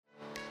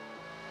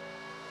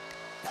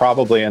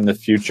probably in the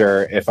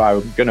future, if I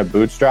was going to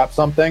bootstrap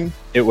something,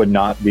 it would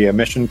not be a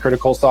mission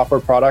critical software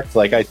product.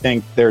 Like, I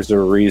think there's a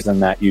reason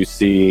that you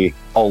see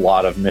a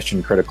lot of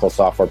mission critical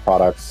software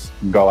products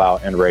go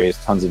out and raise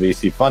tons of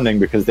VC funding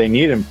because they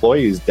need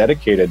employees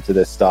dedicated to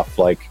this stuff,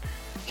 like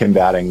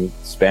combating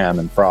spam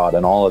and fraud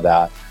and all of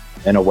that,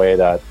 in a way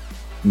that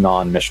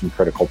non-mission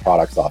critical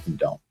products often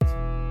don't.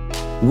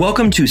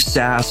 Welcome to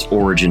SaaS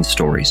Origin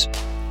Stories.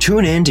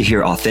 Tune in to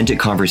hear authentic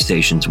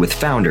conversations with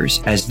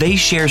founders as they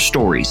share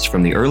stories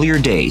from the earlier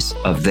days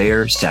of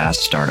their SaaS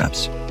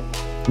startups.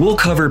 We'll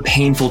cover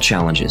painful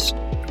challenges,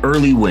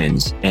 early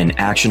wins, and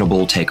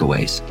actionable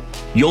takeaways.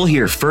 You'll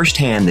hear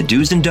firsthand the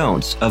do's and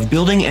don'ts of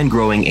building and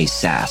growing a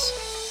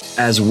SaaS,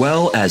 as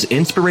well as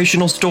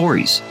inspirational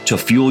stories to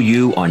fuel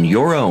you on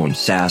your own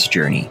SaaS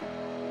journey.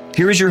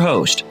 Here is your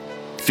host,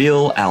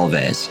 Phil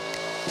Alves.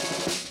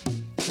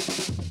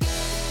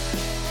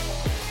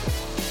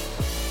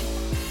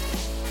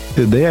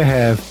 Today I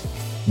have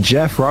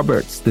Geoff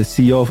Roberts, the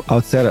CEO of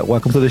Outseta.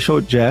 Welcome to the show,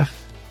 Geoff.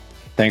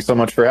 Thanks so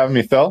much for having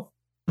me, Phil.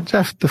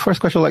 Geoff, the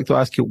first question I'd like to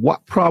ask you,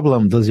 what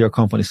problem does your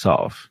company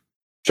solve?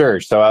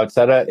 Sure. So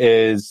Outseta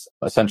is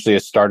essentially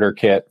a starter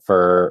kit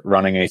for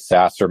running a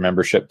SaaS or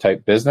membership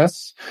type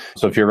business.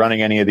 So if you're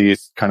running any of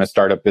these kind of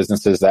startup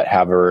businesses that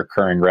have a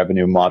recurring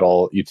revenue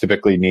model, you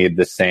typically need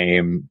the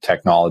same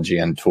technology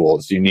and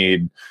tools. You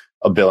need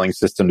a billing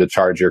system to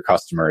charge your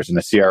customers and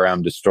a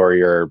CRM to store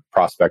your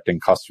prospecting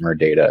customer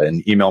data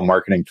and email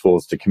marketing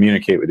tools to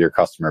communicate with your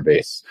customer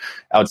base.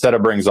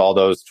 Outseta brings all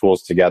those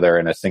tools together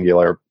in a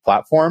singular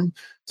platform.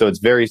 So it's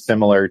very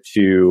similar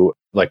to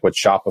like what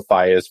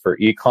Shopify is for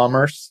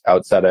e-commerce.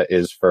 Outseta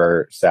is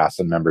for SaaS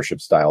and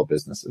membership style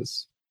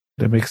businesses.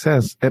 That makes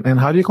sense. And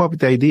how do you come up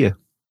with the idea?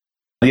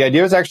 The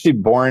idea was actually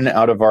born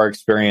out of our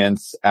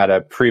experience at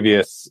a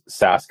previous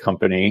SaaS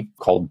company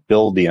called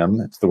Buildium.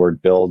 It's the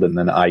word build and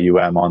then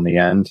IUM on the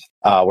end,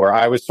 where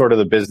I was sort of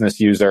the business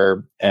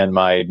user and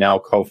my now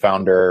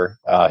co-founder,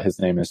 his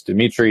name is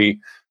Dimitri,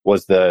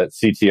 was the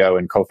CTO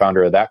and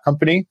co-founder of that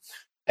company.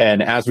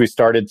 And as we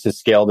started to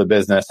scale the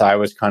business, I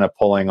was kind of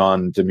pulling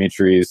on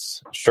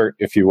Dimitri's shirt,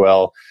 if you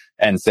will,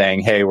 and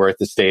saying, hey, we're at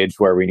the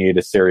stage where we need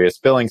a serious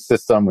billing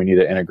system. We need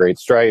to integrate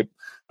Stripe.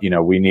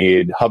 We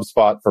need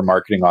HubSpot for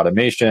marketing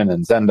automation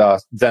and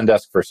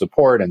Zendesk for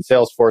support and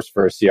Salesforce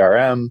for a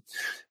CRM.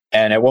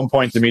 And at one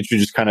point, Dimitri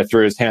just kind of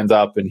threw his hands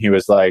up and he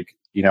was like,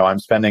 I'm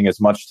spending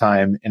as much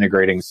time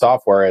integrating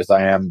software as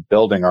I am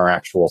building our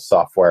actual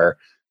software.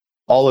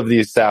 All of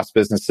these SaaS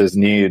businesses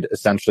need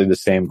essentially the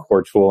same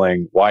core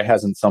tooling. Why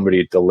hasn't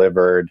somebody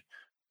delivered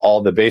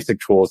all the basic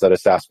tools that a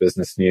SaaS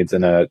business needs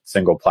in a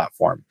single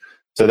platform?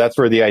 So that's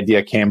where the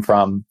idea came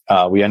from.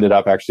 We ended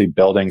up actually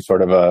building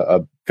sort of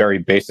a very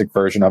basic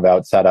version of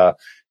Outseta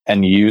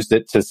and used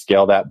it to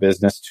scale that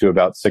business to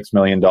about $6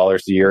 million a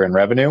year in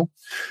revenue.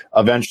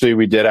 Eventually,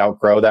 we did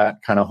outgrow that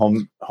kind of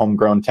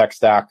homegrown tech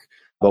stack.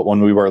 But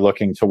when we were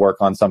looking to work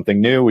on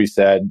something new, we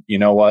said, you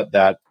know what,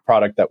 that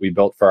product that we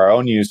built for our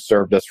own use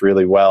served us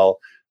really well.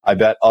 I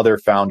bet other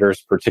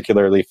founders,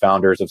 particularly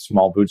founders of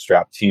small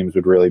bootstrap teams,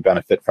 would really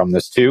benefit from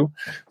this too.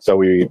 So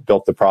we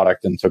built the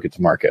product and took it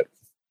to market.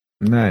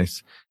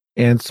 Nice.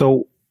 And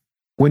so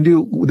when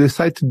you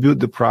decide to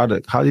build the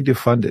product, how did you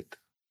fund it?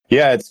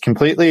 Yeah, it's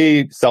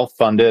completely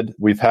self-funded.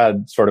 We've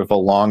had sort of a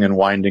long and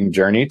winding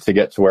journey to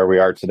get to where we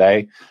are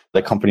today.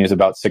 The company is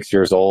about 6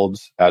 years old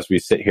as we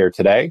sit here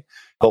today.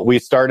 But we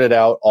started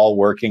out all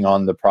working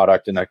on the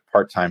product in a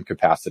part-time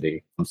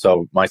capacity.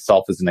 So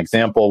myself as an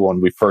example, when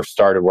we first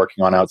started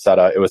working on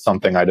Outseta, it was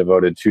something I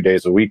devoted 2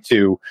 days a week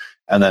to.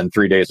 And then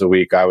 3 days a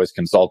week, I was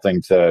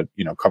consulting to,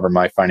 cover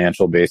my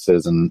financial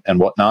bases and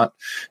whatnot.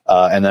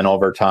 And then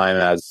over time,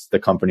 as the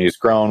company's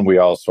grown, we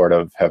all sort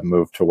of have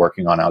moved to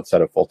working on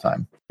Outseta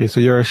full-time. Okay, so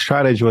your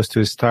strategy was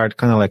to start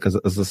kind of like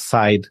as a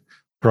side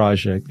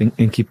project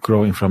and keep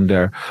growing from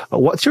there.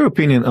 What's your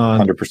opinion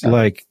on 100%.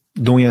 Like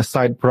doing a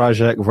side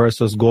project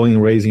versus going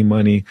raising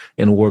money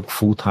and work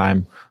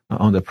full-time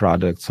on the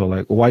product? So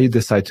like, why you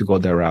decide to go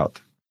that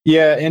route?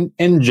 Yeah,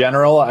 in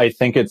general, I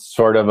think it's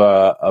sort of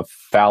a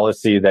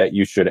fallacy that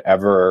you should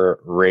ever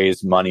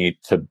raise money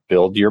to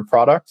build your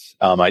product.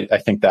 I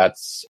think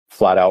that's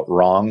flat out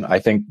wrong. I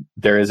think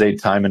there is a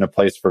time and a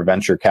place for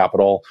venture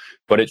capital,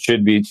 but it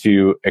should be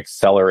to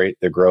accelerate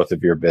the growth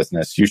of your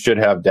business. You should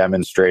have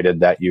demonstrated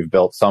that you've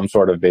built some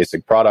sort of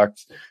basic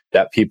product,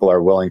 that people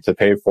are willing to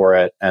pay for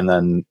it, and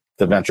then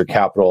the venture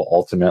capital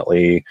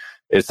ultimately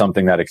is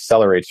something that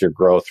accelerates your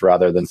growth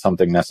rather than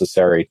something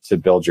necessary to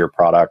build your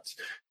product.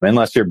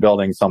 Unless you're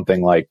building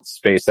something like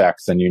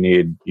SpaceX and you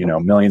need,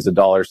 millions of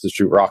dollars to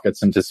shoot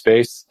rockets into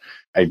space,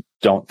 I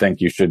don't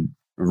think you should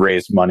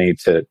raise money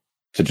to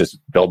just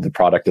build the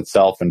product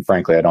itself. And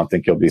frankly, I don't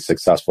think you'll be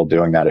successful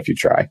doing that if you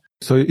try.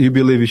 So you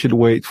believe you should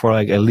wait for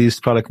like at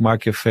least product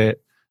market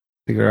fit,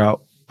 figure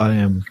out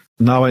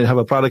now I have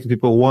a product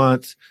people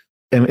want,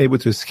 I'm able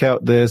to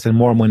scout this and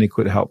more money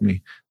could help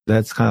me.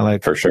 That's kind of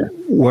like for sure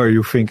where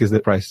you think is the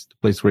place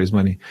to raise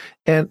money.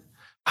 And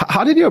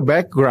how did your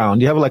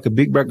background? You have like a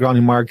big background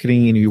in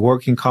marketing and you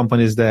work in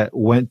companies that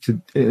went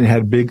to and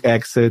had big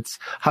exits.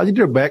 How did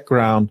your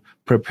background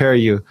prepare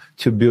you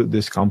to build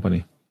this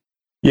company?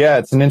 Yeah,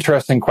 it's an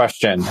interesting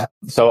question.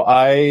 So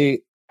I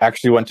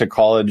actually went to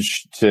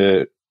college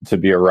to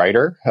be a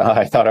writer.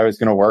 I thought I was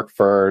going to work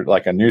for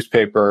like a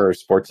newspaper or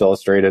Sports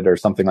Illustrated or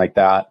something like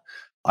that.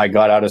 I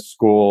got out of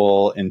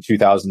school in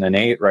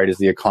 2008, right as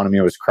the economy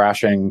was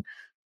crashing.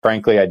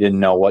 Frankly, I didn't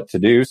know what to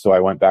do. So I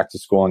went back to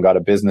school and got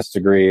a business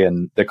degree.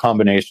 And the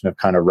combination of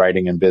kind of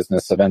writing and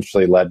business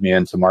eventually led me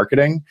into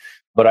marketing.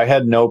 But I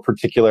had no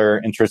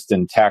particular interest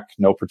in tech,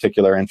 no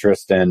particular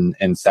interest in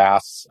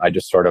SaaS. I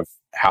just sort of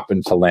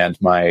happened to land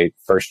my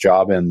first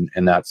job in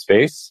that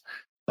space.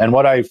 And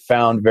what I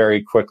found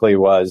very quickly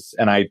was,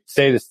 and I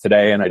say this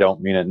today and I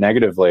don't mean it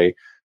negatively,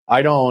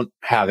 I don't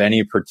have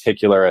any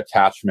particular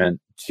attachment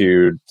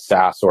to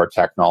SaaS or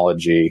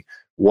technology.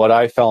 What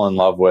I fell in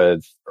love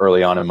with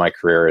early on in my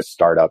career is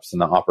startups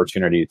and the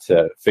opportunity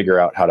to figure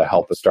out how to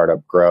help a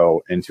startup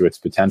grow into its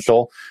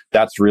potential.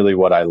 That's really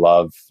what I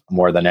love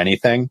more than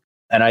anything.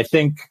 And I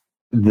think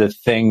the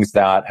things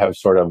that have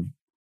sort of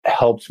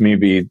helped me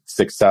be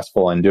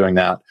successful in doing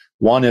that,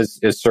 one is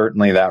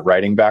certainly that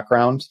writing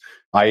background.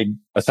 I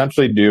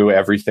essentially do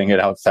everything at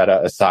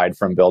Outseta aside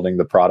from building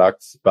the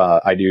product.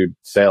 I do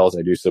sales,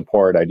 I do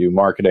support, I do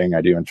marketing,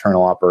 I do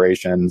internal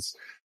operations.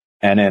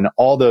 And in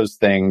all those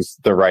things,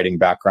 the writing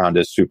background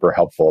is super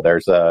helpful.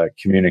 There's a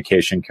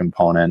communication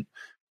component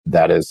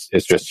that is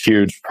just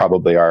huge.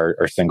 Probably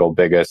our single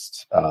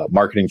biggest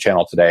marketing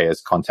channel today is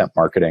content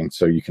marketing.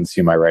 So you can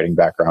see my writing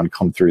background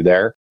come through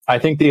there. I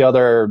think the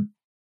other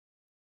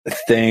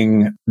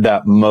thing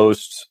that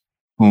most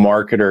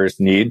marketers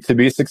need to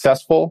be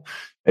successful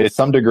is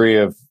some degree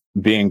of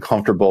being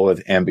comfortable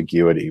with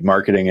ambiguity.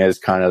 Marketing is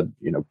kind of,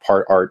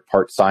 part art,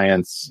 part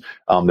science.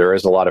 There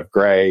is a lot of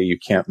gray. You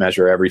can't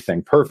measure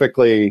everything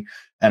perfectly.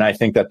 And I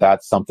think that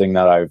that's something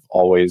that I've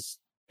always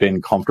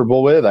been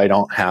comfortable with. I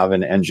don't have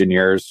an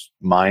engineer's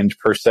mind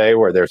per se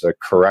where there's a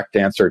correct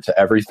answer to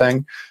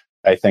everything.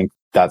 I think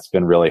that's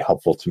been really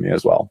helpful to me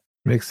as well.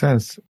 Makes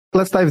sense.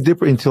 Let's dive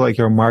deeper into like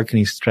your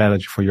marketing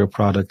strategy for your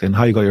product and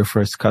how you got your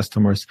first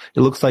customers.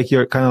 It looks like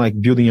you're kind of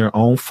like building your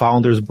own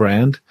founder's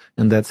brand,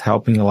 and that's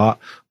helping a lot.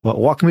 But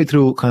walk me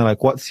through kind of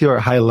like what's your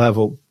high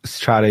level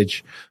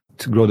strategy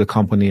to grow the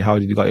company? How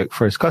did you got your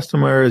first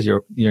customers,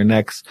 your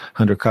next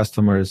 100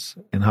 customers,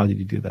 and how did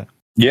you do that?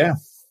 Yeah,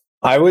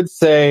 I would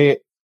say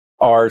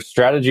our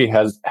strategy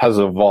has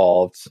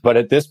evolved, but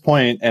at this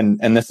point, and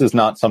this is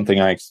not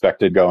something I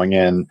expected going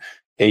in,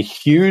 a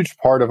huge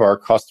part of our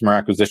customer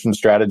acquisition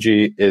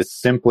strategy is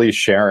simply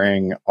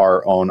sharing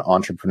our own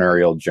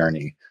entrepreneurial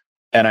journey.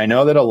 And I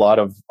know that a lot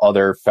of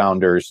other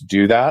founders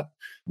do that.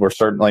 We're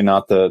certainly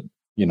not the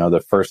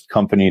first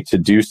company to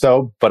do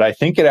so, but I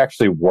think it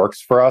actually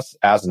works for us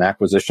as an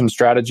acquisition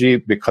strategy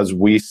because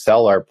we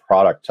sell our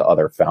product to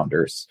other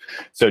founders.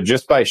 So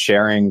just by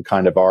sharing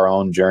kind of our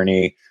own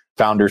journey,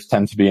 founders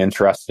tend to be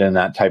interested in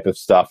that type of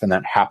stuff. And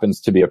that happens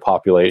to be a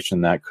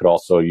population that could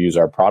also use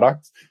our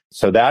product.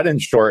 So that in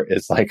short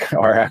is like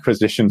our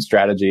acquisition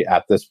strategy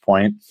at this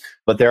point.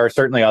 But there are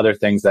certainly other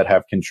things that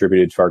have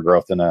contributed to our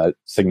growth in a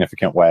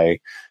significant way.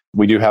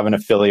 We do have an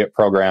affiliate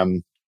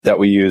program that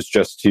we use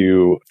just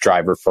to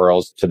drive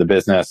referrals to the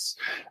business.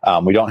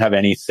 We don't have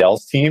any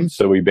sales team.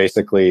 So we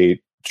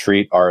basically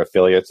treat our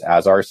affiliates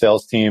as our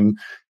sales team,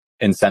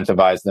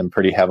 incentivize them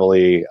pretty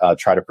heavily,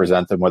 try to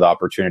present them with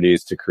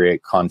opportunities to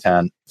create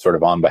content sort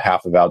of on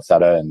behalf of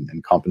Outseta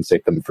and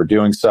compensate them for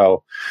doing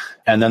so.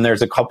 And then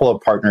there's a couple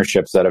of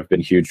partnerships that have been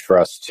huge for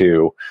us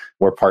too.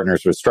 We're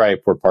partners with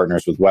Stripe, we're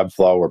partners with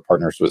Webflow, we're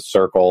partners with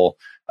Circle,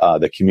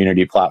 the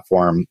community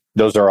platform.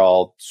 Those are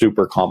all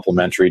super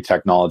complementary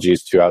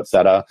technologies to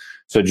Outseta.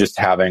 So just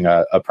having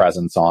a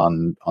presence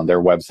on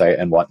their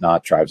website and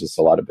whatnot drives us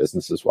a lot of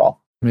business as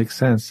well. Makes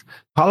sense.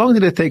 How long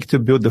did it take to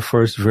build the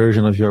first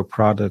version of your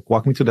product?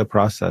 Walk me through the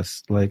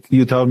process. Like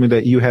you told me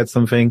that you had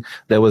something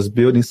that was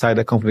built inside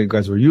the company you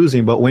guys were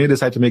using, but when you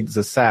decided to make this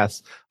a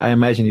SaaS, I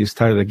imagine you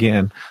started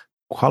again.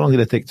 How long did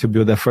it take to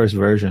build that first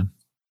version?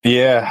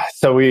 Yeah,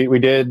 so we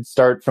did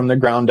start from the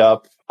ground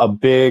up. A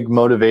big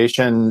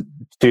motivation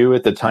too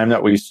at the time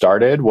that we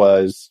started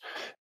was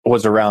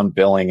around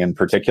billing in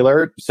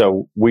particular.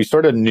 So we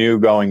sort of knew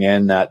going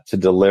in that to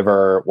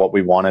deliver what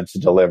we wanted to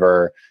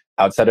deliver,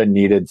 Outseta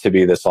needed to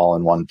be this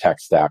all-in-one tech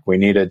stack. We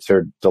needed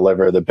to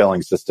deliver the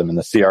billing system and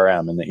the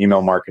CRM and the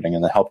email marketing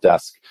and the help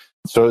desk.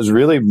 So it was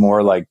really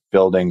more like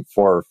building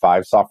 4 or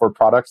 5 software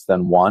products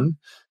than one.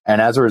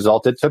 And as a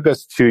result, it took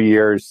us 2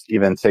 years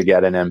even to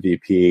get an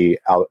MVP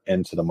out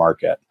into the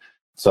market.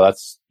 So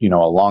that's, a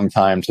long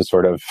time to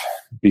sort of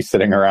be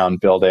sitting around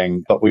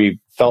building, but we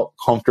felt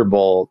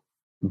comfortable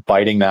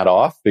biting that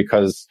off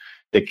because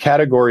the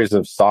categories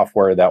of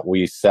software that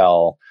we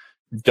sell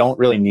don't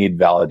really need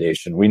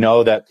validation. We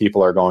know that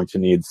people are going to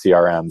need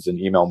CRMs and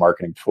email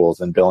marketing tools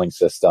and billing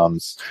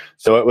systems.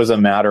 So it was a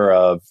matter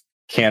of,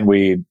 can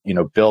we,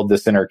 build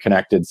this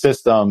interconnected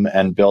system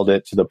and build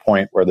it to the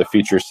point where the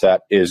feature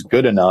set is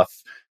good enough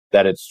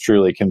that it's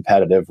truly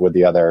competitive with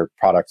the other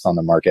products on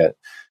the market.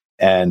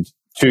 And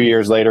 2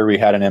 years later, we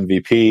had an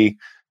MVP.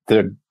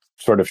 The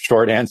sort of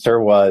short answer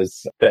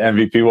was the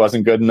MVP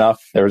wasn't good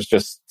enough. There was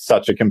just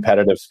such a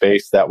competitive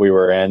space that we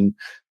were in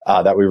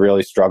that we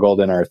really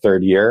struggled in our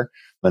third year.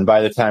 And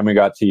by the time we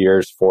got to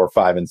years 4,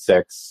 5, and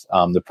 6,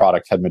 the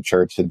product had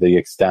matured to the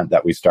extent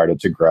that we started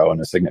to grow in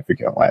a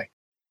significant way.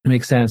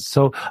 Makes sense.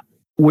 So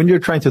when you're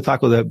trying to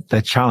tackle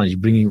that challenge,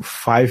 bringing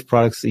 5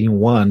 products in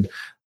one,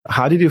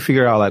 how did you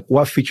figure out like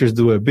what features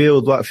do I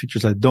build, what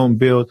features I don't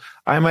build?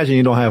 I imagine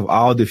you don't have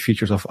all the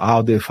features of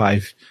all the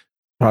 5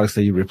 products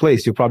that you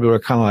replace. You probably were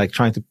kind of like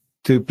trying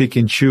to pick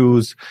and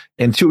choose.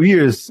 In 2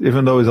 years,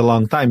 even though it's a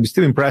long time, it's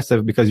still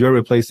impressive because you're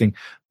replacing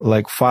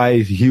like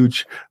 5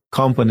 huge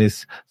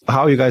companies.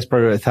 How you guys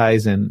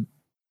prioritize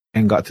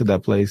and got to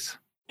that place?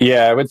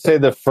 Yeah, I would say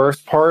the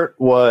first part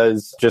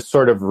was just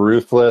sort of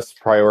ruthless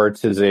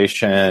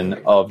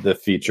prioritization of the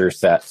feature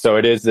set. So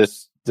it is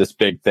this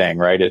big thing,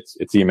 right? It's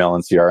email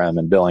and CRM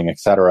and billing, et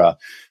cetera.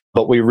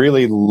 But we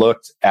really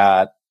looked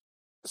at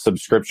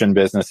subscription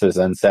businesses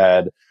and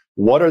said,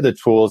 what are the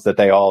tools that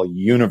they all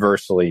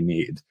universally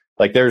need?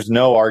 Like there's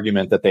no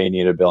argument that they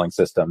need a billing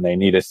system. They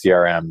need a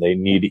CRM. They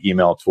need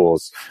email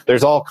tools.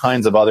 There's all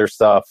kinds of other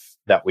stuff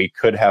that we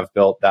could have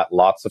built that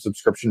lots of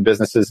subscription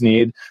businesses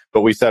need.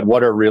 But we said,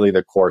 what are really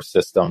the core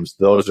systems?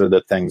 Those are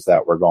the things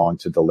that we're going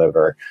to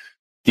deliver.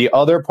 The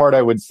other part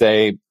I would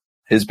say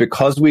is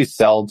because we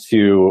sell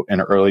to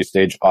an early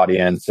stage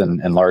audience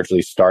and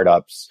largely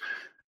startups,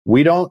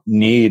 we don't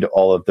need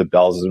all of the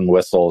bells and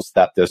whistles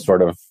that this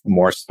sort of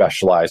more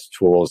specialized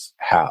tools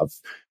have.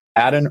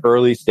 At an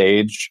early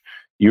stage,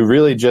 you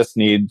really just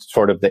need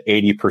sort of the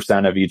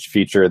 80% of each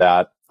feature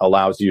that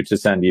allows you to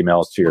send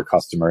emails to your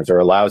customers or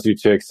allows you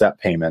to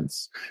accept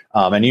payments.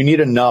 And you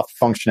need enough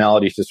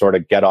functionality to sort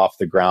of get off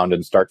the ground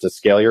and start to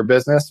scale your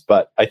business.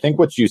 But I think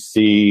what you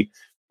see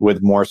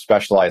with more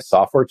specialized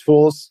software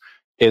tools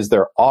is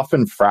they're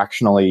often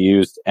fractionally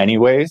used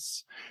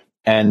anyways.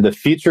 And the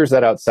features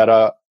that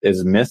Outseta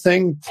is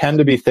missing tend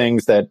to be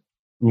things that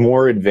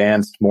more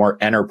advanced, more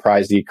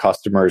enterprisey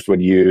customers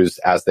would use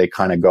as they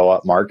kind of go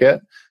up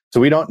market. So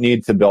we don't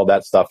need to build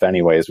that stuff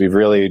anyways. We've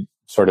really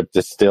sort of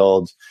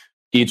distilled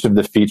each of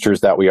the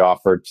features that we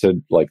offer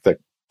to like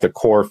the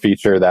core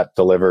feature that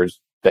delivers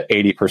the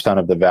 80%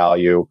 of the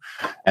value.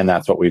 And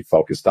that's what we've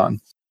focused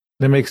on.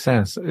 That makes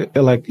sense.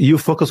 Like you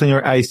focus on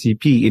your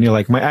ICP and you're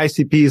like, my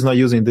ICP is not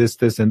using this,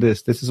 this, and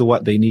this. This is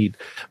what they need.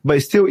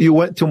 But still you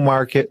went to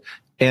market,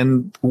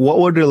 and what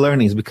were the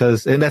learnings?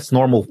 And that's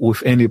normal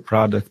with any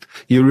product.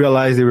 You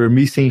realize they were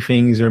missing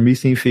things, you're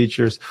missing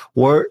features.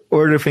 What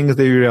were the things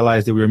that you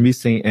realized that we were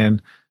missing,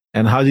 and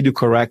how did you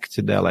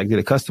correct that? Like, did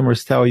the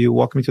customers tell you?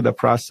 Walk me through the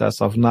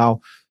process of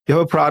now you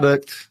have a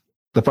product,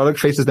 the product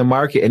faces the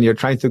market, and you're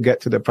trying to get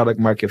to the product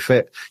market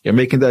fit. You're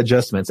making the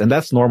adjustments, and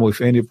that's normal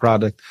with any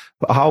product.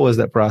 But how was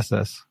that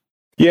process?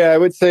 Yeah, I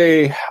would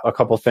say a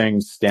couple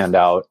things stand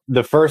out.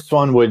 The first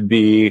one would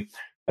be,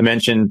 I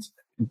mentioned,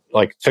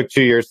 like, took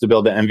 2 years to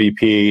build the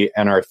MVP,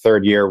 and our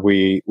third year,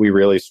 we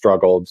really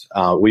struggled.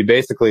 We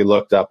basically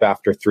looked up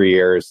after 3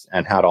 years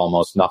and had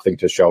almost nothing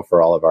to show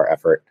for all of our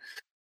effort.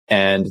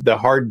 And the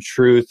hard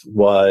truth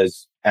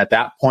was, at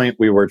that point,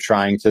 we were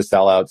trying to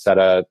sell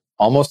Outseta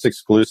almost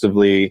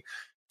exclusively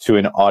to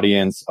an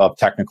audience of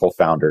technical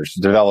founders,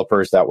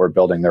 developers that were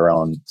building their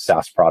own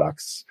SaaS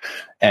products.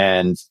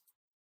 And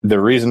the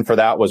reason for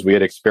that was we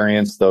had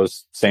experienced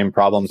those same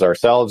problems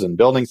ourselves in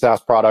building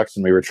SaaS products,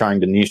 and we were trying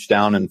to niche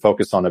down and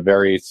focus on a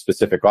very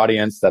specific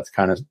audience. That's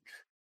kind of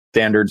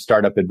standard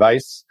startup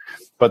advice.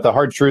 But the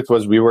hard truth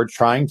was we were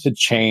trying to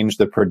change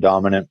the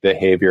predominant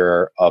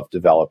behavior of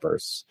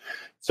developers.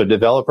 So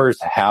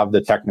developers have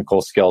the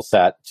technical skill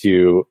set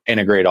to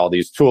integrate all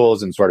these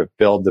tools and sort of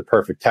build the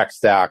perfect tech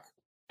stack.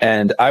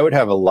 And I would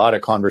have a lot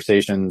of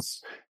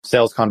conversations,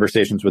 sales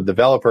conversations with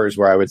developers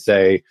where I would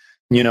say,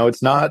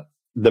 it's not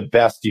the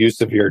best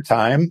use of your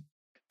time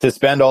to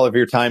spend all of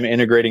your time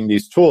integrating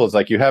these tools.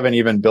 Like, you haven't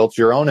even built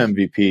your own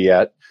MVP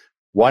yet.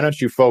 Why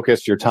don't you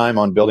focus your time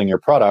on building your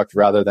product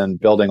rather than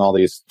building all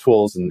these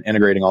tools and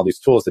integrating all these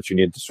tools that you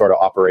need to sort of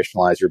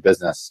operationalize your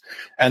business?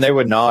 And they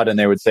would nod and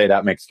they would say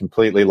that makes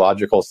completely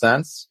logical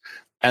sense.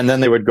 And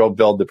then they would go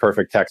build the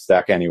perfect tech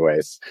stack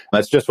anyways.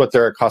 That's just what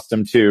they're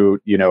accustomed to.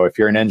 If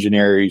you're an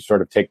engineer, you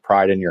sort of take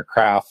pride in your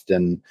craft,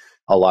 and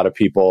a lot of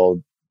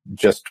people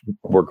just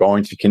were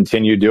going to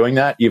continue doing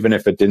that, even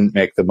if it didn't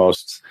make the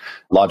most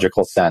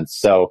logical sense.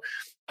 So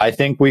I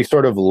think we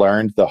sort of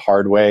learned the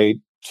hard way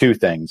 2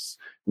 things.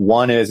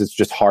 One is it's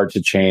just hard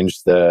to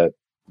change the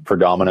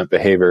predominant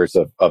behaviors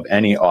of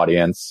any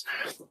audience.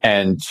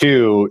 And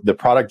 2, the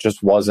product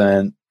just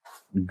wasn't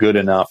good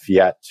enough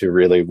yet to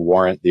really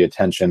warrant the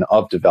attention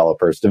of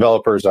developers.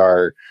 Developers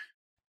are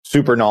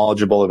super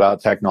knowledgeable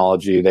about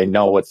technology. They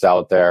know what's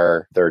out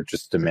there. They're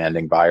just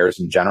demanding buyers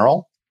in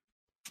general.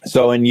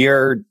 So in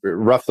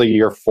roughly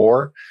year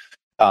 4,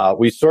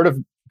 we sort of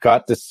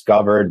got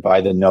discovered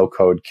by the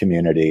no-code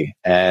community.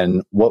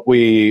 And what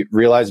we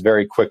realized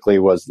very quickly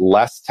was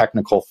less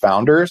technical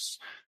founders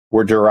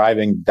were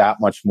deriving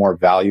that much more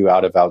value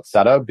out of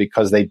Outseta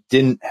because they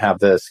didn't have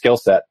the skill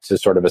set to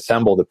sort of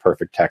assemble the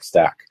perfect tech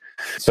stack.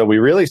 So we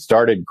really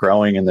started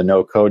growing in the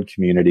no code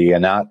community.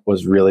 And that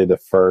was really the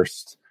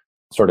first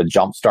sort of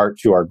jumpstart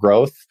to our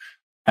growth.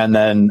 And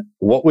then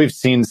what we've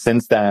seen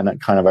since then,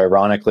 kind of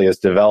ironically, is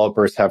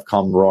developers have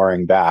come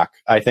roaring back.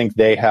 I think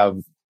they have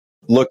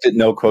looked at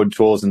no code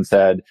tools and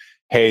said,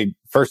 hey,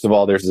 first of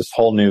all, there's this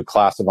whole new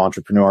class of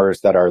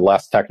entrepreneurs that are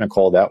less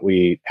technical that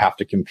we have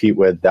to compete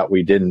with that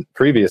we didn't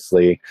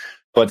previously.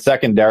 But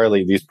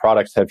secondarily, these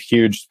products have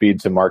huge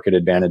speed to market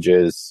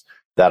advantages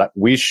that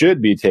we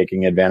should be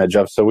taking advantage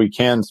of so we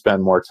can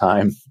spend more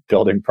time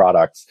building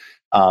products.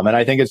 And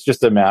I think it's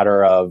just a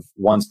matter of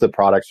once the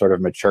product sort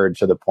of matured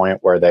to the point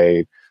where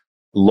they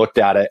looked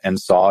at it and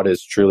saw it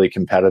as truly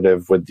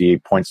competitive with the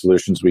point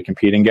solutions we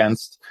compete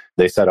against,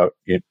 they said, oh,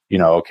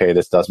 okay,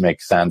 this does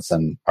make sense.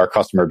 And our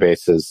customer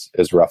base is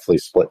roughly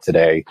split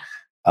today,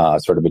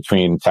 sort of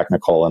between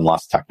technical and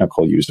less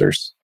technical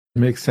users.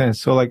 Makes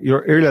sense. So like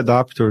your early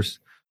adopters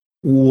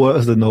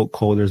was the no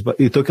coders, but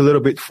it took a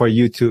little bit for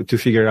you to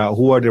figure out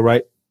who are the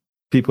right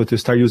people to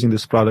start using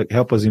this product,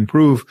 help us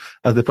improve.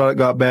 As the product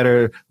got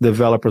better,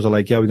 developers are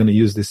like, yeah, we're going to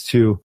use this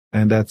too.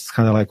 And that's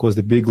kind of like was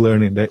the big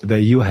learning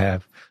that you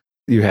have.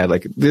 You had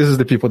like, this is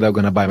the people that are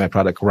going to buy my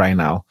product right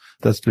now.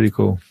 That's pretty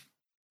cool.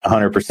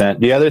 100%.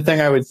 The other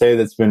thing I would say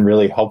that's been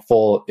really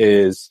helpful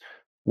is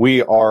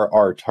we are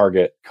our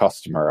target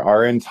customer.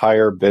 Our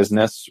entire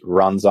business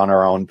runs on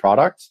our own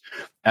product.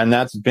 And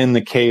that's been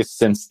the case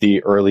since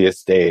the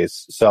earliest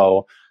days.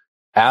 So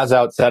as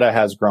Outseta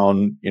has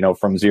grown,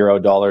 from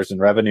 $0 in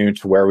revenue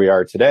to where we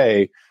are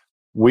today,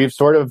 we've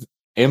sort of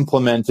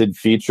implemented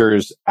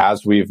features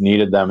as we've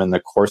needed them in the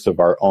course of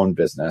our own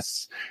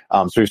business.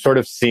 So we've sort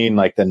of seen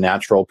like the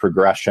natural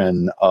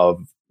progression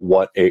of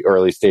what a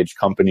early stage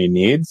company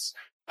needs.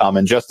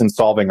 And just in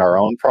solving our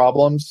own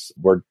problems,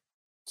 we're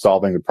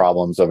solving the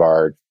problems of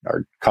our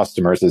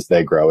customers as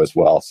they grow as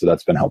well. So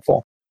that's been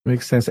helpful.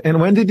 Makes sense. And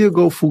when did you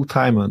go full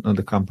time on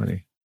the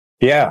company?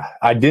 Yeah,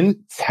 I didn't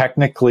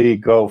technically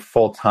go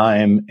full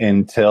time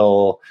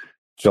until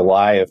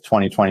July of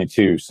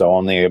 2022. So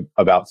only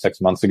about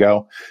 6 months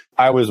ago.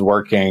 I was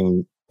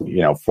working,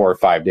 4 or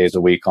 5 days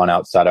a week on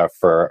Outseta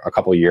for a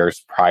couple of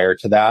years prior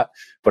to that.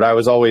 But I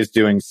was always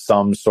doing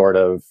some sort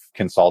of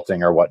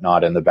consulting or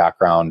whatnot in the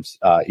background,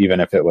 even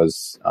if it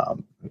was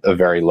a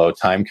very low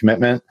time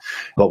commitment.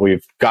 But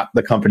we've got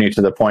the company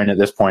to the point at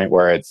this point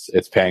where it's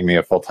paying me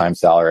a full-time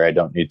salary. I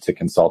don't need to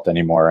consult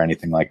anymore or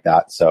anything like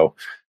that. So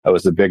that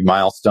was a big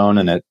milestone,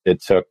 and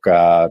it took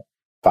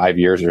 5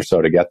 years or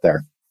so to get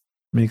there.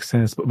 Makes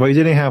sense. But you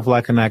didn't have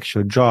like an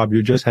actual job.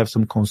 You just have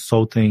some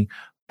consulting,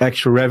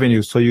 extra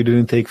revenue. So you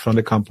didn't take from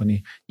the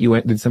company. You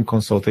went, did some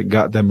consulting,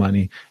 got the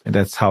money, and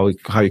that's how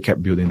you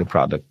kept building the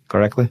product,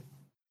 correctly?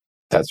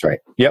 That's right.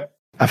 Yep.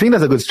 I think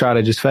that's a good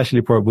strategy,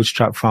 especially for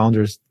bootstrap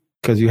founders,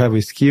 because you have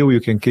a skill, you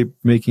can keep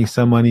making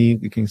some money,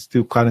 you can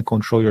still kind of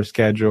control your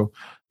schedule,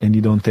 and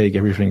you don't take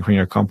everything from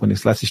your company.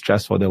 It's less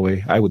stressful that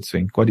way, I would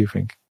think. What do you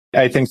think?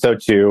 I think so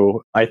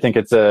too. I think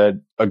it's a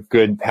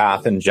good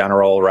path in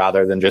general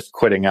rather than just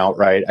quitting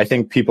outright. I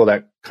think people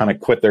that kind of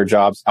quit their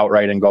jobs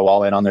outright and go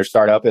all in on their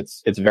startup,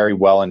 it's very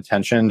well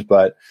intentioned,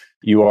 but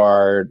you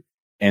are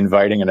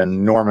inviting an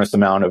enormous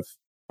amount of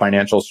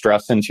financial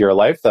stress into your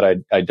life that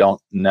I don't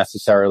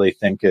necessarily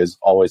think is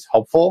always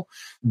helpful.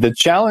 The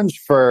challenge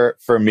for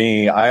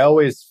me, I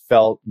always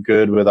felt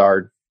good with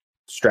our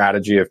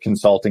strategy of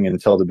consulting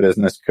until the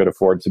business could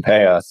afford to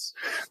pay us.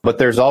 But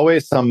there's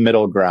always some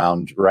middle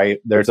ground,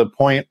 right? There's a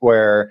point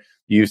where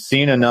you've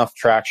seen enough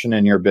traction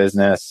in your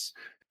business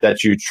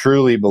that you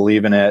truly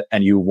believe in it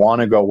and you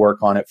want to go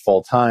work on it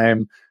full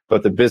time,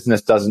 but the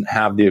business doesn't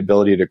have the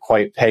ability to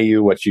quite pay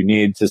you what you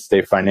need to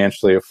stay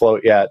financially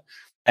afloat yet.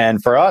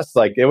 And for us,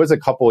 like it was a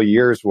couple of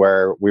years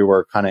where we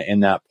were kind of in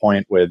that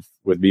point with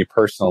me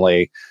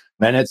personally.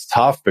 And it's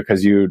tough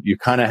because you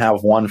kind of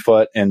have one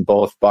foot in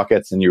both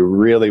buckets and you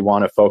really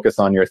want to focus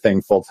on your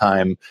thing full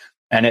time.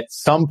 And at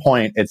some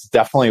point, it's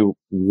definitely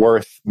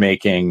worth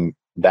making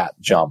that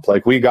jump.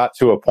 Like we got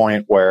to a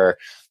point where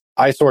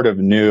I sort of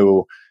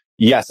knew,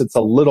 yes, it's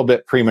a little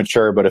bit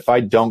premature, but if I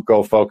don't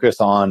go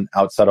focus on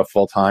Outseta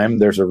full time,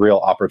 there's a real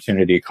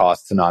opportunity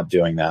cost to not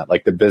doing that.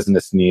 Like the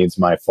business needs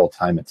my full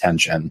time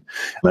attention.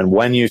 And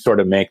when you sort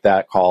of make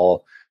that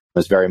call,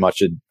 it's very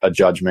much a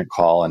judgment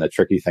call and a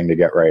tricky thing to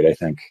get right, I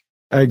think.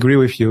 I agree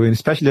with you. And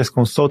especially as a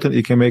consultant,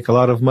 you can make a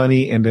lot of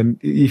money. And then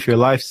if your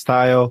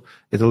lifestyle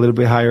is a little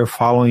bit higher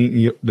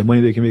following the money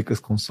that you can make as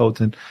a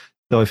consultant.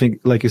 So I think,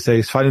 like you say,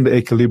 it's finding the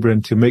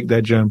equilibrium to make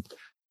that jump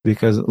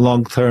because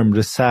long term,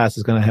 the SaaS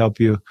is going to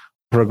help you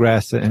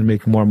progress and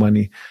make more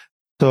money.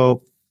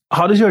 So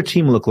how does your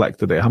team look like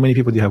today? How many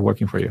people do you have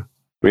working for you?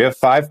 We have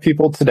 5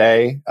 people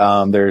today.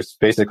 There's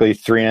basically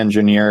 3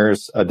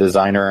 engineers, a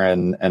designer,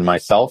 and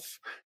myself.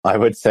 I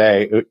would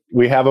say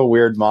we have a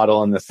weird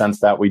model in the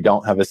sense that we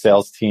don't have a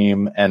sales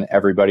team and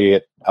everybody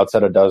at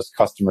Outseta does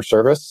customer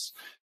service.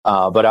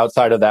 But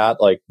outside of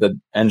that, like the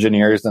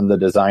engineers and the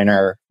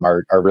designer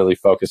are really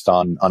focused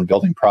on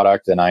building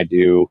product, and I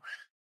do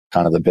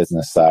kind of the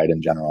business side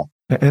in general.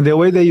 And the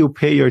way that you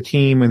pay your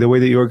team and the way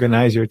that you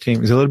organize your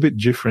team is a little bit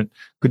different.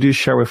 Could you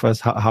share with us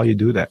how you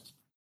do that?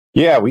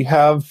 Yeah, we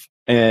have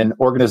an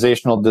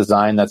organizational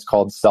design that's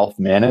called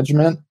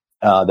self-management.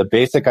 The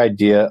basic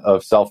idea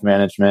of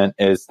self-management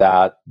is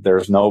that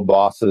there's no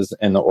bosses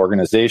in the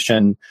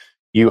organization.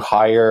 You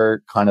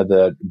hire kind of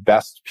the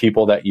best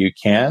people that you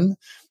can.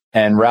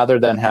 And rather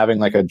than having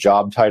like a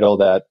job title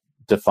that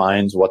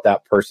defines what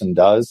that person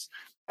does,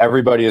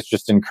 everybody is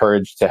just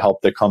encouraged to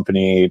help the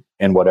company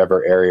in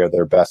whatever area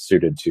they're best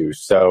suited to.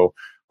 So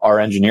our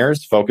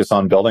engineers focus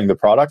on building the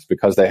products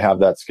because they have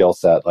that skill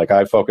set. Like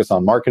I focus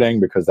on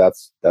marketing because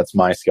that's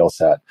my skill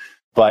set.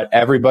 But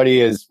everybody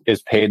is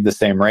paid the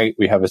same rate.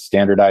 We have a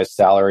standardized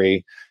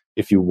salary.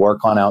 If you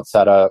work on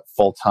Outseta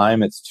full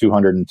time, it's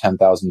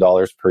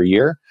 $210,000 per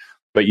year.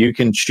 But you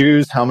can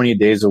choose how many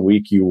days a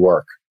week you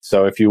work.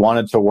 So if you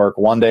wanted to work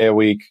 1 day a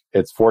week,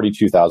 it's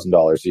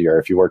 $42,000 a year.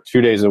 If you work 2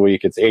 days a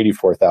week, it's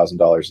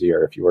 $84,000 a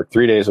year. If you work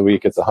 3 days a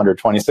week, it's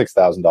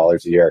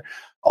 $126,000 a year,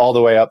 all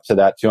the way up to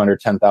that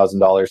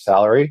 $210,000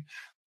 salary.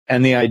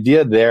 And the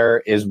idea there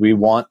is we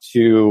want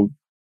to,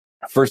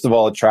 first of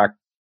all, attract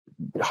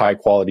high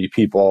quality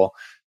people.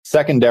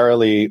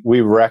 Secondarily,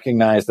 we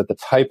recognize that the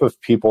type of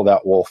people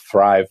that will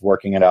thrive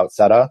working at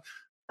Outseta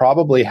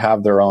probably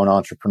have their own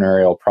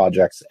entrepreneurial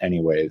projects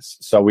anyways.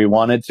 So we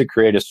wanted to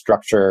create a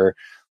structure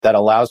that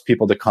allows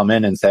people to come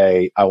in and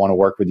say, I want to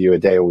work with you a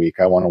day a week.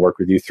 I want to work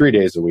with you 3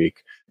 days a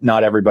week.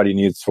 Not everybody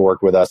needs to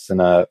work with us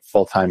in a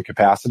full-time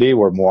capacity.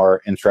 We're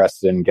more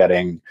interested in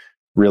getting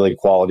really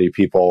quality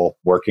people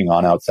working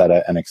on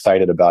Outseta and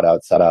excited about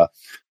Outseta.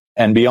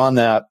 And beyond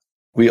that,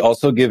 we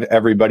also give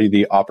everybody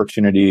the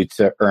opportunity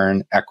to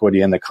earn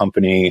equity in the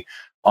company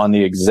on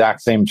the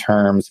exact same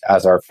terms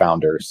as our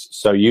founders.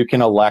 So you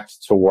can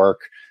elect to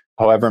work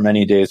however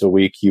many days a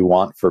week you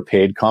want for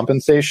paid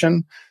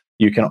compensation.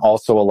 You can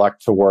also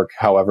elect to work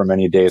however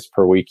many days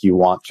per week you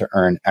want to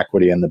earn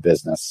equity in the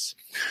business.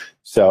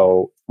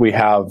 So we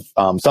have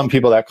some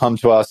people that come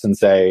to us and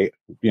say,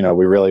 we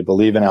really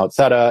believe in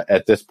Outseta.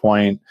 At this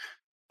point,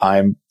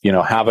 I'm,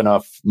 have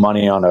enough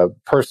money on a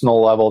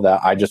personal level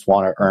that I just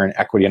want to earn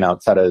equity in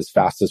Outseta as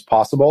fast as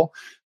possible.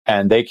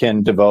 And they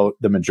can devote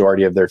the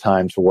majority of their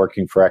time to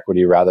working for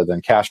equity rather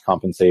than cash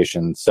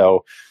compensation.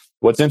 So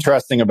what's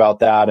interesting about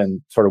that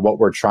and sort of what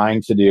we're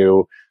trying to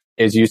do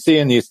is you see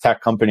in these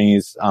tech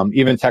companies,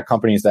 even tech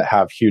companies that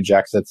have huge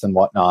exits and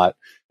whatnot,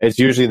 it's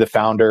usually the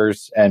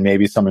founders and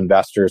maybe some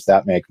investors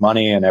that make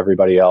money and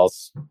everybody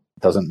else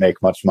doesn't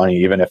make much money,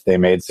 even if they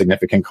made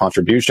significant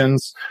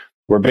contributions.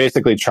 We're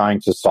basically trying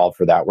to solve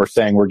for that. We're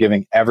saying we're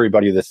giving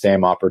everybody the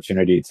same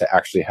opportunity to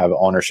actually have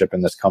ownership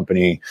in this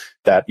company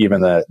that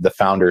even the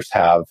founders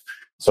have.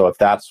 So if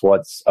that's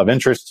what's of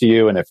interest to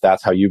you, and if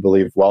that's how you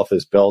believe wealth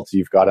is built,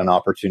 you've got an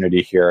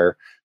opportunity here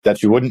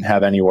that you wouldn't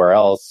have anywhere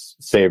else,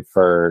 save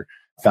for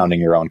founding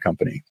your own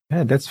company.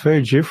 Yeah, that's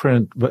very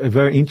different, but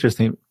very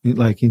interesting.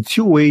 Like in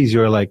two ways,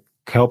 you're like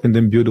helping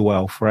them build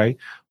wealth, right?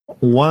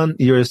 One,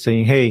 you're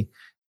saying, hey,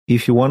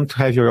 if you want to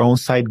have your own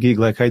side gig,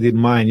 like I did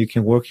mine, you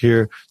can work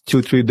here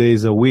 2-3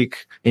 days a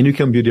week and you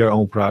can build your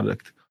own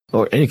product.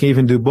 And you can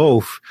even do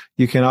both.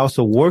 You can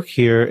also work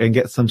here and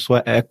get some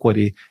sweat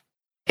equity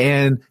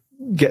and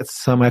get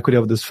some equity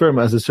of this firm.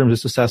 As this firm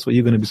is successful,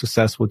 you're going to be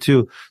successful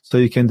too. So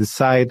you can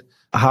decide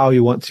how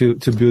you want to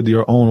build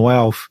your own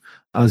wealth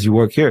as you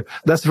work here.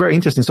 That's very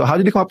interesting. So how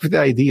did you come up with the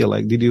idea?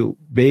 Like, did you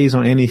base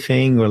on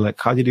anything, or like,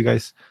 how did you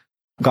guys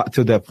got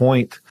to that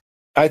point?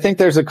 I think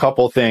there's a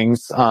couple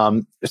things.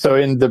 So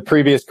in the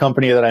previous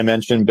company that I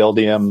mentioned,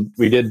 Buildium,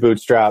 we did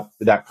bootstrap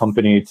that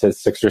company to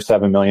 $6 or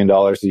 $7 million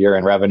a year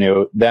in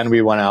revenue. Then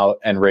we went out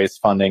and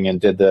raised funding and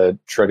did the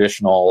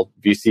traditional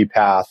VC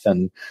path.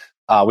 And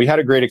we had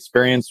a great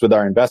experience with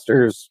our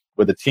investors,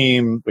 with the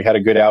team. We had a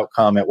good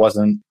outcome. It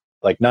wasn't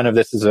like, none of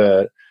this is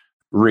a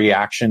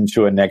reaction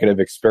to a negative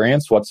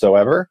experience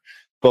whatsoever.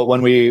 But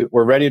when we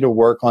were ready to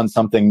work on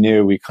something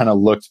new, we kind of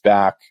looked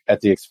back at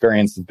the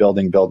experience of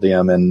building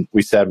Buildium, and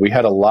we said we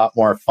had a lot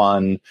more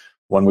fun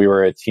when we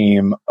were a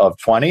team of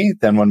 20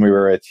 than when we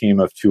were a team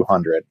of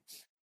 200.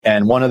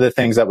 And one of the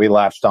things that we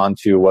latched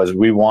onto was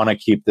we want to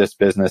keep this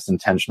business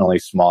intentionally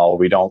small.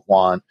 We don't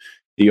want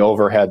the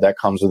overhead that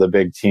comes with a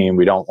big team.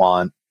 We don't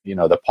want,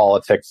 the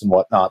politics and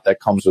whatnot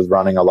that comes with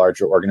running a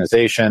larger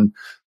organization.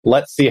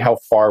 Let's see how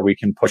far we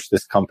can push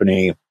this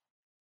company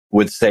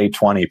with, say,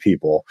 20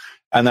 people.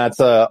 And that's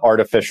an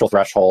artificial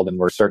threshold, and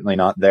we're certainly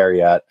not there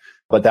yet.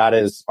 But that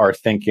is our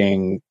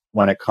thinking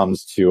when it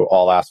comes to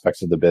all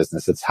aspects of the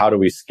business. It's how do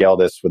we scale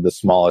this with the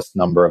smallest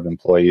number of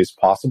employees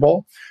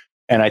possible?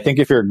 And I think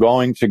if you're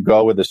going to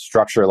go with a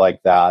structure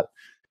like that,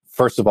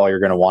 first of all, you're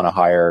going to want to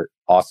hire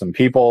awesome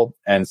people.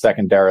 And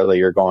secondarily,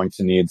 you're going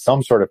to need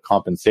some sort of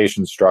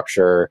compensation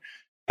structure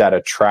that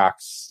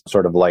attracts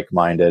sort of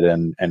like-minded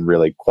and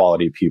really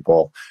quality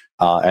people.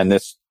 And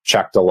this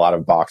checked a lot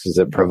of boxes.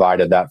 It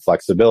provided that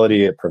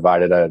flexibility. It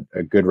provided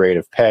a good rate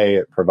of pay.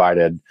 It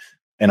provided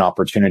an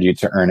opportunity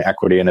to earn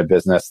equity in a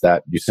business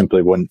that you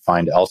simply wouldn't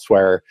find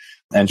elsewhere.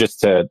 And just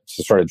to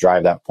sort of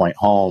drive that point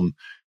home,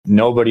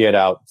 nobody at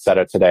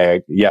Outseta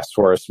today, yes,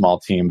 we're a small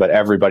team, but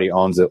everybody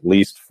owns at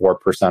least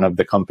 4% of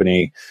the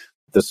company.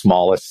 the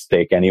smallest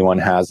stake anyone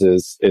has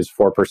is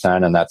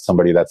 4%. And that's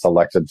somebody that's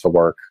elected to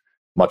work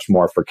much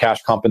more for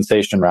cash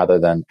compensation rather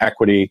than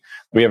equity.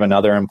 We have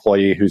another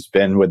employee who's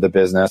been with the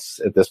business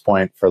at this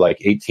point for like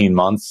 18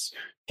 months.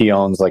 He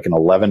owns like an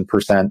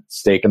 11%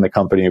 stake in the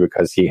company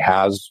because he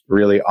has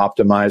really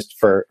optimized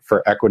for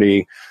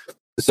equity.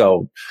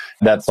 So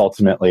that's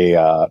ultimately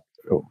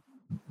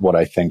what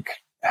I think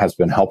has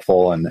been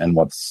helpful and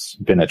what's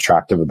been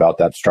attractive about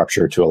that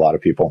structure to a lot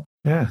of people.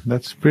 Yeah,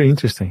 that's pretty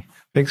interesting.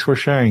 Thanks for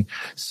sharing.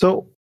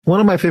 So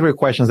one of my favorite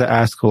questions I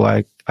ask,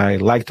 like I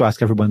like to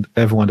ask everyone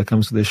that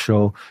comes to this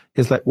show,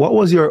 is like, what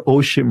was your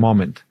oh shit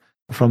moment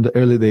from the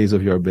early days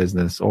of your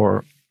business,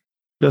 or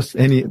just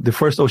the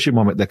first oh shit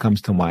moment that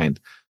comes to mind?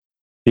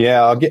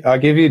 Yeah, I'll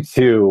give you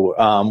two.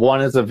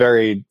 One is a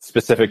very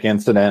specific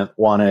incident.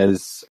 One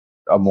is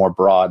a more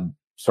broad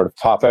sort of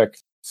topic.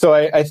 So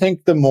I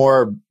think the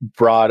more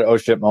broad oh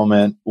shit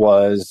moment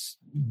was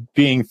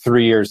being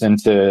 3 years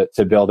into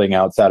building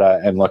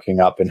Outseta and looking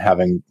up and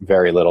having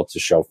very little to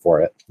show for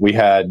it. We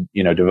had,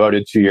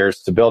 devoted 2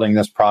 years to building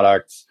this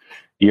product.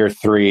 Year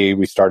 3,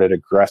 we started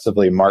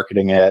aggressively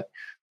marketing it.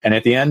 And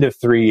at the end of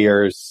 3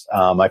 years,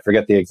 I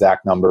forget the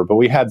exact number, but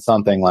we had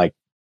something like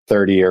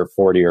 30 or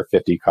 40 or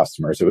 50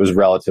 customers. It was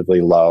relatively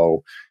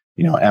low.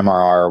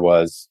 MRR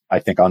was, I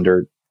think,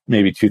 under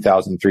maybe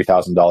 $2,000,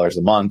 $3,000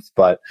 a month,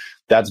 but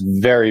that's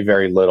very,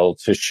 very little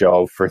to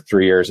show for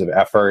 3 years of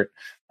effort.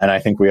 And I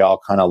think we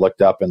all kind of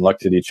looked up and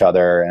looked at each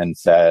other and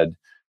said,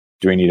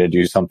 do we need to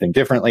do something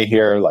differently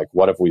here? Like,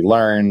 what have we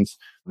learned?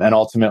 And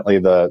ultimately,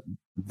 the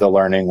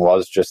learning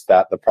was just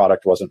that the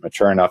product wasn't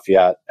mature enough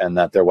yet and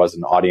that there was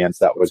an audience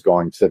that was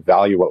going to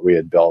value what we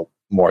had built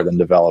more than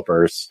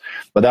developers.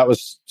 But that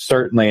was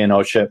certainly an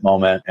oh shit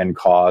moment and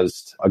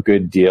caused a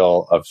good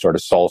deal of sort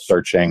of soul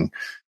searching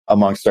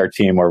amongst our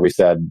team where we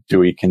said, do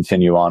we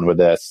continue on with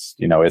this?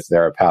 Is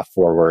there a path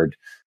forward?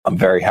 I'm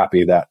very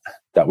happy that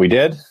we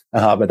did,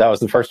 but that was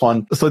the first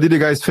one. So did you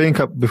guys think,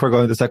 before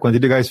going to the second one,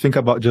 did you guys think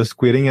about just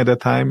quitting at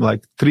that time?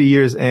 Like 3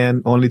 years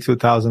and only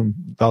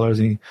 $2,000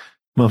 in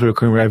monthly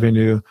recurring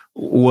revenue,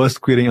 was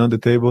quitting on the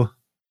table?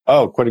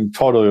 Oh, quitting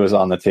totally was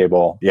on the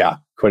table. Yeah,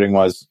 quitting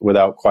was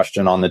without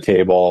question on the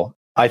table.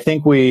 I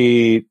think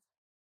we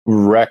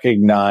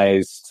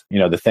recognized,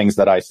 the things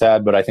that I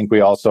said, but I think we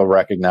also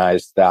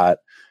recognized that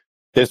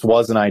this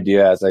was an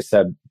idea, as I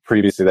said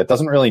previously, that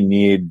doesn't really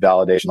need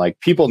validation. Like,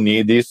 people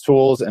need these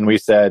tools. And we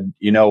said,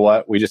 you know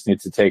what? We just need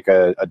to take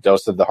a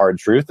dose of the hard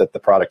truth that the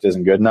product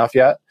isn't good enough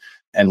yet.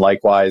 And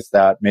likewise,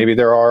 that maybe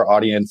there are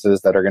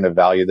audiences that are going to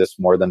value this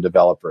more than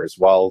developers.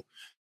 Well,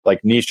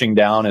 like, niching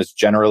down is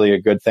generally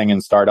a good thing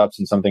in startups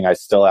and something I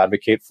still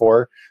advocate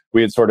for.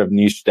 We had sort of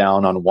niched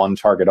down on one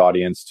target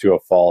audience to a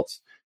fault.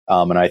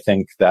 And I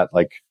think that,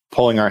 like,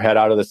 pulling our head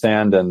out of the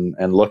sand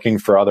and looking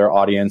for other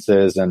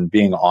audiences and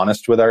being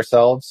honest with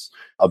ourselves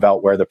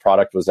about where the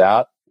product was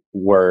at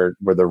were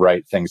the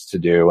right things to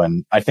do.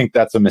 And I think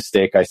that's a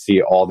mistake I see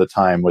all the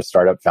time with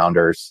startup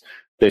founders.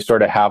 They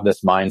sort of have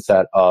this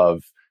mindset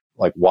of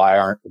like,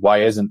 why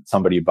isn't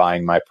somebody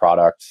buying my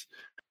product?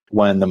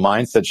 When the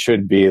mindset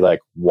should be like,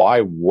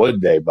 why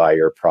would they buy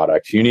your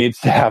product? You need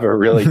to have a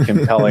really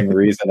compelling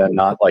reason and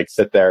not like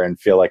sit there and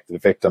feel like the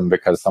victim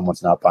because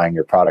someone's not buying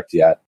your product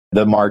yet.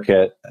 The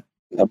market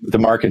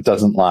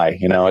doesn't lie.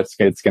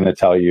 It's going to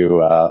tell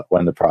you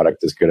when the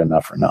product is good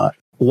enough or not.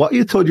 What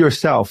you told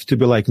yourself to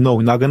be like, no,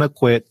 we're not going to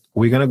quit.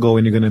 We're going to go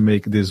and you're going to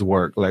make this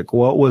work. Like,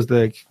 what was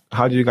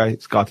how did you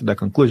guys got to that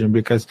conclusion?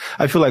 Because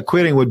I feel like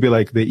quitting would be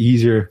like the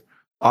easier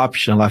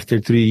option after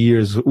 3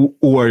 years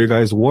where you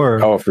guys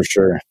were. Oh, for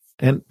sure.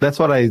 And that's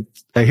what I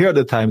hear at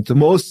the time. To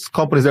most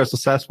companies that are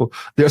successful,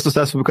 they're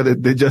successful because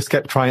they just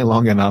kept trying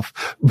long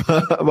enough.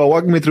 But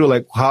walk me through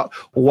like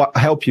what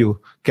helped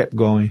you keep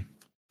going.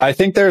 I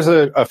think there's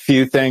a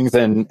few things,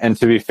 and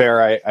to be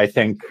fair, I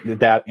think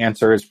that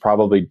answer is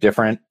probably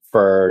different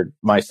for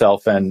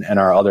myself and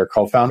our other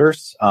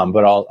co-founders.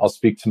 But I'll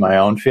speak to my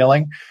own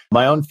feeling.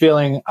 My own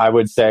feeling, I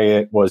would say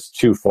it was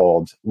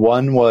twofold.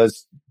 One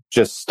was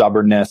just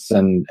stubbornness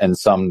and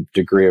some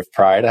degree of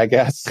pride, I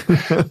guess.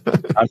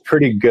 I'm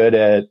pretty good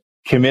at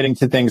committing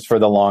to things for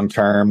the long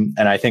term.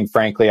 And I think,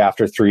 frankly,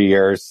 after 3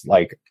 years,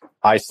 like,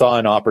 I saw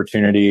an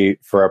opportunity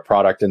for a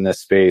product in this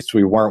space.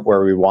 We weren't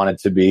where we wanted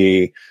to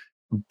be,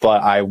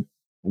 but I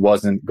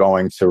wasn't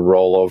going to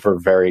roll over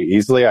very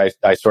easily.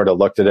 I sort of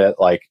looked at it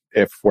like,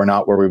 if we're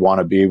not where we want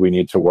to be, we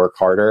need to work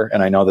harder.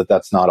 And I know that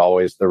that's not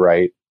always the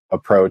right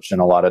approach.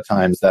 And a lot of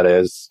times that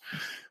is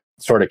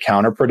sort of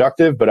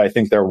counterproductive, but I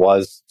think there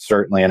was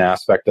certainly an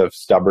aspect of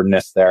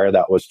stubbornness there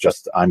that was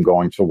just, I'm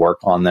going to work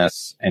on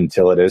this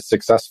until it is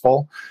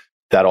successful.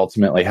 That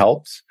ultimately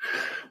helped.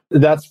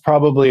 That's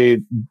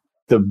probably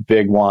the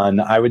big one.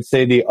 I would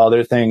say the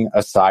other thing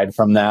aside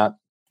from that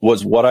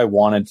was what I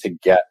wanted to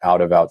get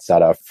out of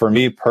Outseta. For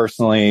me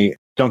personally,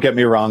 don't get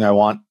me wrong, I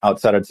want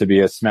Outseta to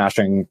be a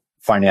smashing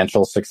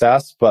financial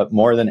success, but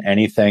more than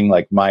anything,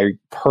 like, my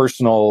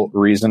personal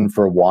reason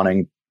for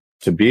wanting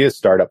to be a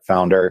startup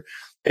founder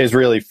is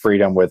really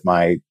freedom with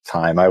my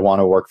time. I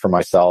want to work for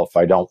myself.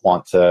 I don't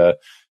want to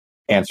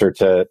answer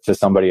to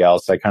somebody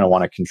else. I kind of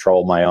want to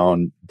control my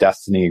own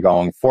destiny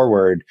going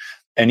forward.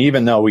 And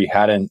even though we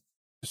hadn't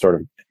sort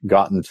of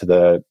gotten to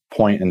the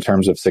point in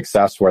terms of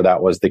success where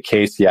that was the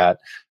case yet,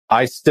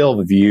 I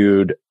still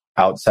viewed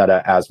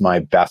Outseta as my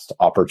best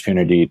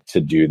opportunity to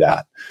do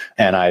that.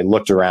 And I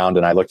looked around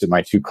and I looked at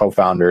my two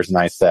co-founders and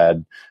I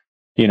said,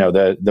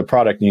 the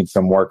product needs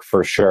some work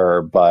for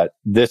sure, but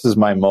this is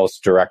my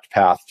most direct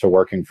path to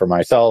working for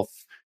myself.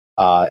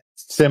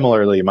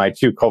 Similarly, my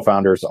two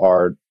co-founders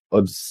are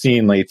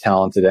obscenely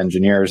talented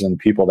engineers and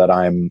people that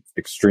I'm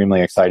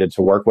extremely excited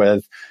to work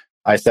with.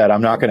 I said,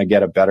 I'm not going to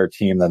get a better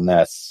team than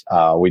this.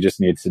 We just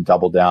need to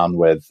double down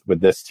with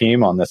this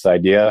team on this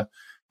idea,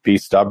 be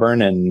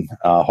stubborn, and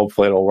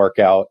hopefully it'll work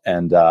out.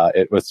 And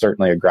it was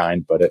certainly a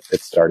grind, but it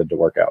started to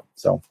work out.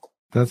 So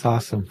that's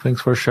awesome.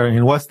 Thanks for sharing.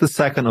 And what's the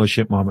second oh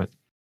shit moment?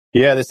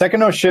 Yeah, the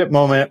second oh shit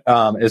moment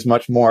is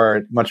much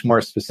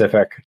more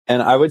specific.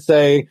 And I would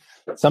say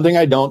something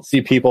I don't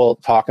see people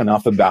talk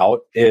enough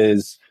about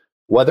is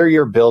whether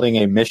you're building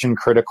a mission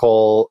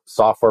critical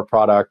software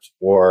product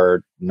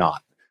or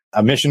not.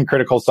 A mission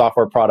critical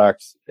software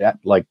product,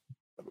 like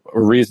a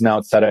reason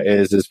Outseta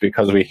is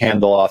because we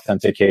handle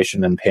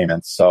authentication and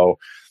payments. So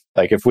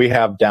like if we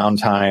have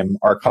downtime,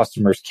 our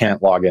customers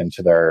can't log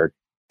into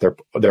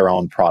their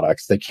own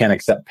products. They can't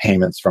accept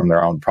payments from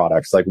their own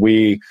products. Like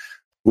we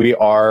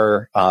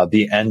are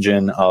the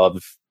engine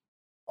of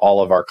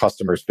all of our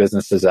customers'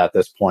 businesses at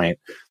this point.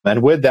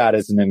 And with that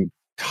is an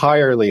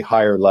entirely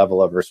higher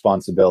level of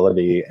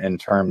responsibility in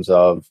terms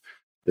of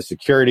the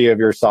security of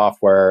your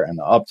software and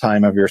the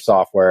uptime of your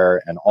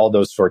software and all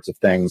those sorts of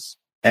things.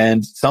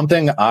 And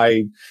something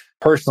I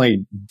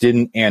personally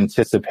didn't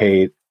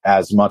anticipate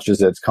as much as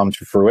it's come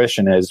to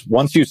fruition is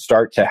once you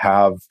start to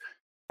have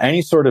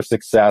any sort of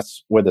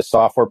success with a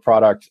software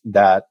product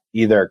that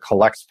either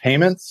collects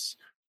payments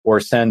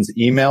or sends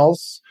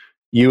emails,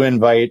 you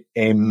invite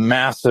a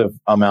massive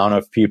amount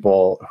of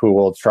people who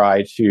will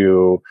try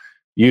to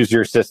use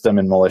your system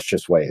in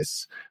malicious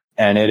ways.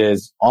 And it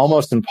is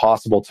almost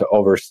impossible to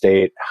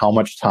overstate how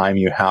much time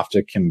you have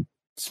to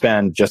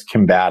spend just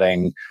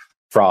combating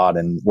fraud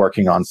and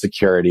working on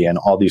security and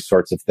all these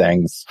sorts of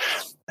things.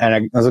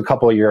 And it was a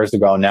couple of years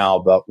ago now,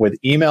 but with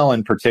email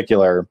in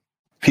particular,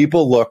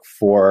 people look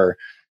for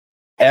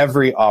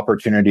every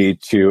opportunity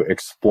to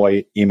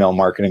exploit email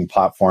marketing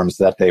platforms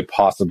that they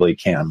possibly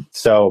can.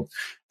 So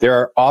there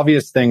are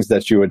obvious things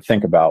that you would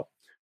think about.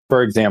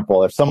 For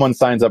example, if someone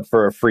signs up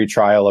for a free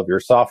trial of your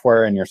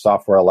software and your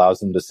software allows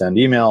them to send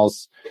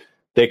emails,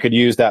 they could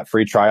use that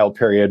free trial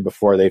period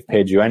before they've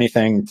paid you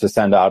anything to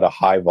send out a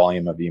high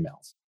volume of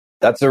emails.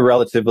 That's a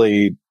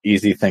relatively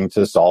easy thing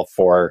to solve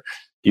for.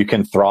 You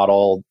can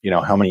throttle,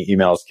 how many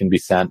emails can be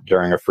sent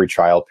during a free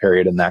trial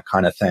period and that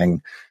kind of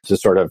thing to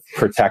sort of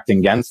protect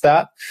against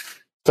that.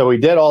 So we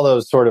did all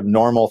those sort of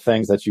normal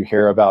things that you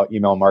hear about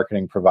email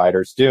marketing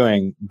providers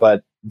doing,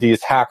 but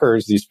these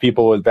hackers, these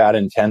people with bad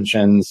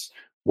intentions,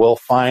 will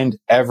find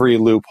every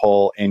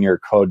loophole in your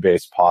code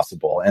base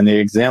possible. And the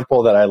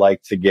example that I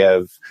like to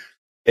give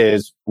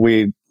is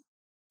we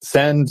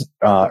send,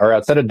 or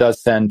Outseta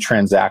does send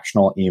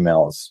transactional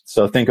emails.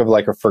 So think of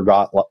like a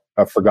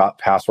forgot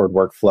password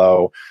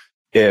workflow.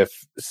 If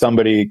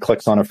somebody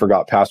clicks on a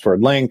forgot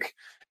password link,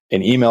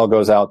 an email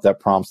goes out that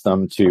prompts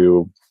them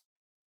to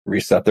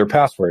reset their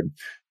password.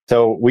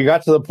 So we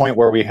got to the point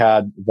where we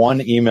had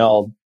one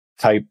email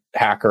type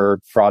hacker,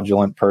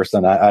 fraudulent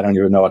person, I don't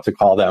even know what to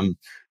call them,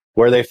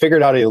 where they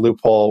figured out a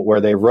loophole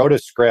where they wrote a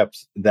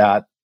script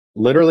that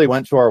literally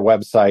went to our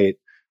website,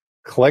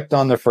 clicked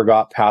on the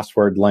forgot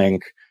password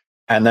link,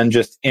 and then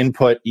just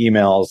input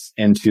emails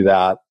into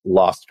that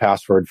lost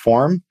password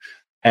form.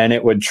 And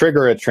it would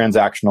trigger a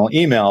transactional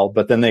email,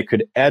 but then they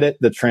could edit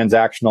the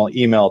transactional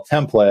email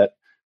template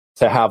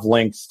to have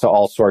links to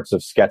all sorts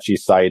of sketchy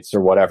sites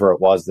or whatever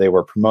it was they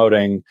were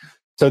promoting.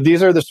 So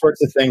these are the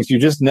sorts of things you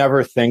just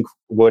never think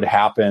would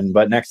happen.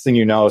 But next thing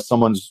you know,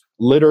 someone's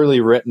literally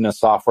written a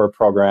software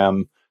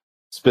program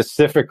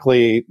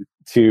specifically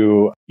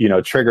to,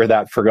 trigger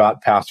that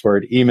forgot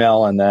password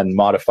email and then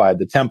modified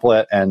the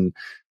template. And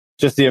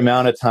just the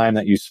amount of time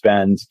that you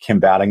spend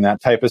combating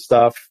that type of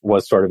stuff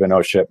was sort of an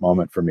oh shit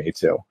moment for me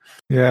too.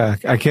 Yeah,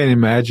 I can't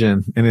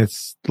imagine. And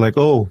it's like,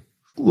 oh,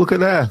 look at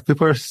that.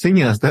 People are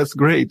seeing us. That's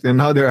great. And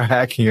now they're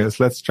hacking us.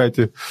 Let's try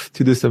to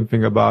do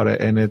something about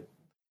it. And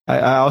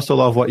I also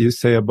love what you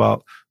say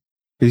about,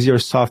 is your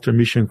software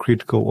mission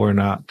critical or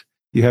not?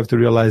 You have to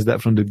realize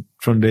that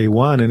from day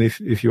one. And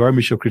if you are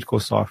mission critical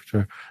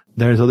software,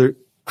 there's other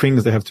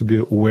things they have to be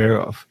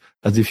aware of.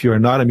 As if you are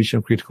not a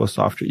mission critical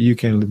software, you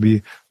can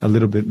be a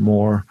little bit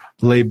more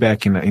laid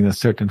back in a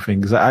certain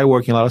thing. Because I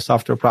work in a lot of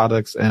software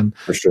products, and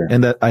for sure,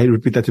 and that I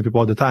repeat that to people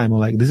all the time. I'm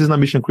like, this is not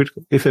mission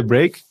critical. If it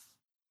breaks,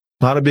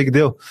 not a big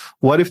deal.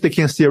 What if they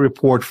can see a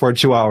report for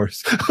 2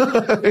 hours?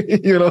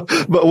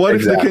 But what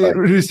if they can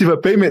receive a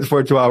payment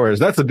for 2 hours?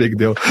 That's a big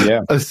deal.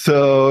 Yeah.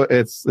 So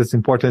it's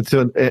important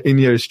to, in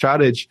your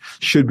strategy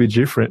should be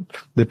different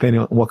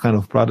depending on what kind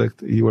of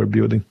product you are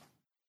building.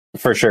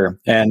 For sure.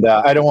 And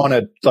I don't want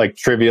to like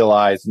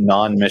trivialize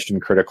non-mission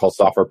critical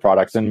software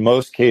products. In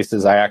most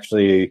cases, I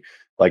actually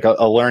like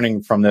a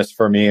learning from this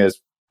for me is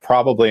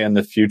probably in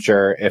the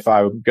future, if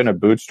I'm going to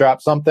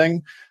bootstrap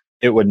something,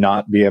 it would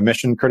not be a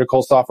mission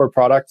critical software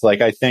product.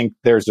 Like I think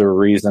there's a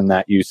reason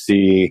that you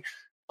see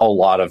a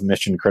lot of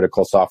mission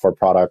critical software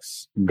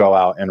products go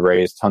out and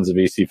raise tons of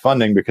VC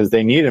funding because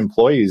they need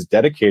employees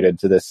dedicated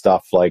to this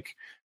stuff, like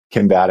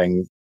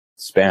combating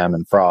spam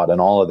and fraud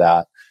and all of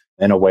that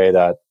in a way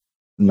that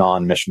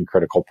non-mission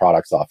critical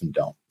products often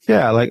don't.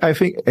 Yeah, like I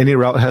think any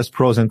route has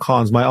pros and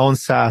cons. My own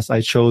SaaS,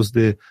 I chose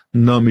the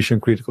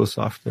non-mission critical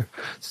software.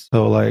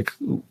 So like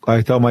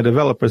I tell my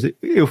developers,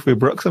 if we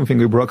broke something,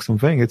 we broke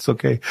something. It's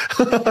okay.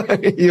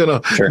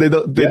 Sure.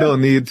 They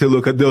don't need to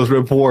look at those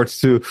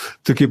reports to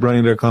keep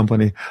running their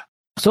company.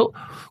 So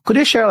could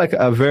you share like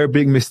a very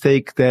big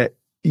mistake that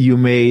you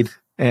made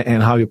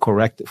and how you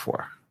correct it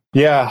for?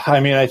 Yeah,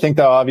 I mean, I think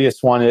the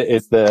obvious one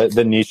is the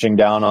niching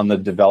down on the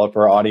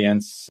developer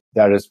audience.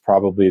 That is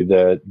probably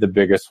the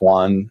biggest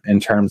one in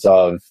terms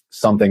of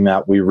something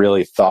that we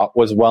really thought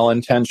was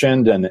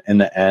well-intentioned and in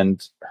the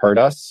end hurt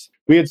us.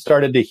 We had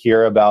started to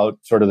hear about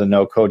sort of the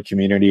no-code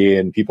community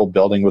and people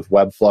building with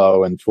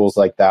Webflow and tools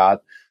like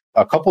that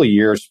a couple of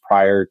years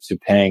prior to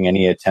paying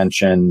any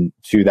attention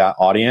to that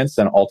audience.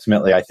 And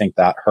ultimately, I think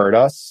that hurt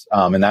us.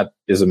 And that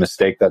is a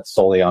mistake that's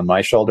solely on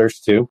my shoulders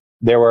too.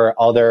 There were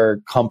other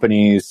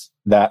companies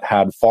that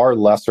had far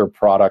lesser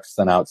products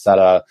than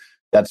Outseta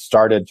that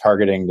started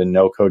targeting the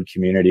no-code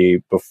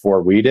community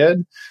before we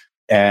did.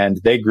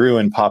 And they grew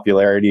in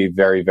popularity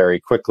very,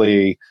 very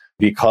quickly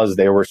because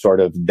they were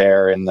sort of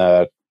there in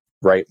the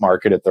right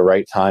market at the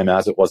right time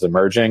as it was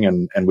emerging.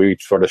 And we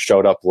sort of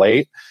showed up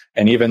late.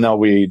 And even though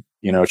we,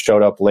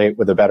 showed up late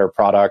with a better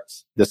product,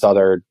 this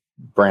other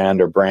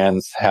brand or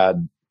brands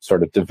had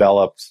sort of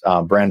developed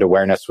brand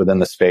awareness within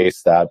the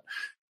space that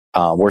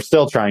we're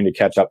still trying to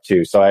catch up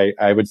to. So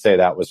I would say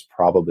that was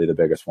probably the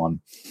biggest one.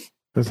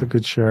 That's a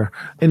good share.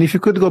 And if you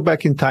could go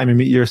back in time and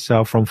meet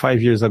yourself from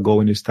 5 years ago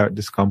when you start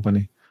this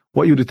company,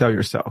 what would you tell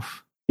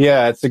yourself?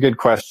 Yeah, it's a good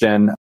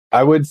question.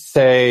 I would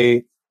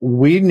say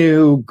we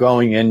knew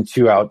going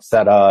into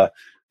Outseta,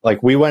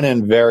 like we went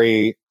in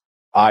very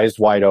eyes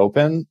wide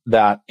open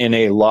that in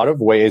a lot of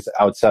ways,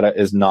 Outseta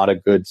is not a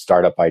good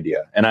startup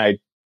idea. And I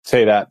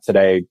say that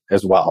today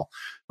as well.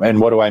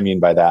 And what do I mean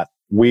by that?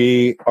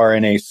 We are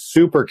in a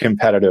super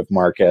competitive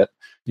market.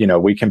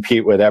 We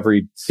compete with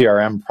every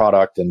CRM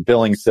product and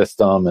billing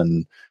system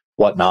and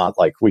whatnot.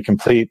 Like we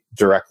compete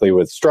directly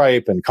with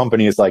Stripe and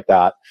companies like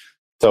that.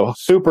 So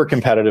super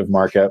competitive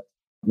market.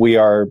 We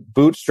are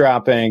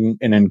bootstrapping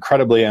an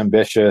incredibly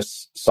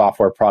ambitious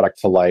software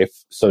product to life.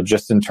 So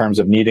just in terms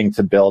of needing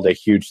to build a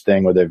huge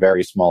thing with a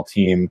very small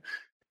team,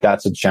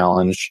 that's a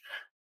challenge.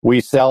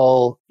 We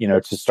sell,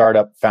 to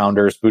startup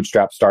founders,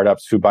 bootstrap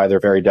startups who by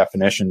their very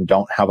definition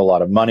don't have a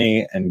lot of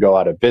money and go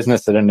out of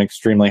business at an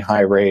extremely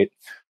high rate.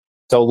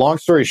 So long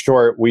story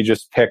short, we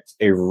just picked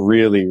a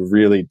really,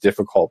 really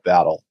difficult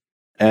battle.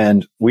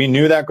 And we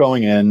knew that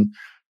going in.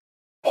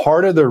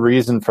 Part of the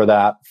reason for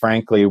that,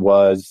 frankly,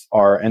 was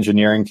our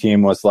engineering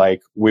team was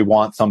like, we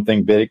want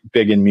something big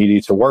and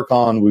meaty to work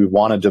on. We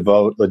want to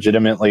devote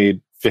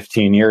legitimately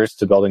 15 years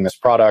to building this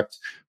product.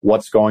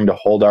 What's going to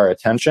hold our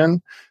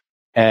attention?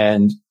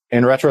 And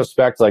in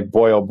retrospect, like,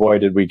 boy, oh boy,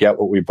 did we get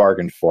what we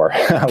bargained for.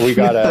 we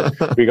got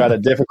a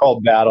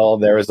difficult battle.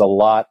 There is a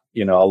lot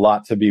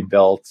to be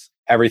built.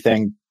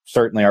 Everything,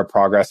 certainly our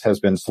progress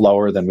has been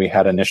slower than we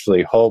had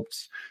initially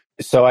hoped.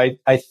 So I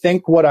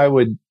think what I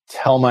would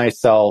tell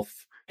myself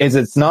is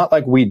it's not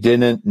like we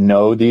didn't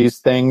know these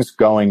things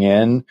going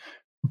in,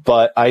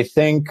 but I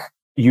think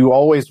you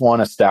always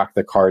want to stack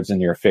the cards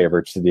in your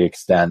favor to the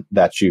extent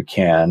that you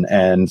can.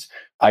 And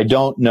I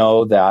don't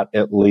know that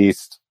at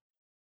least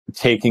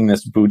taking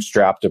this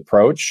bootstrapped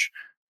approach,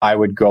 I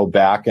would go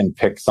back and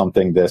pick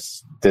something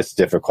this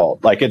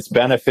difficult. Like it's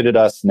benefited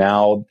us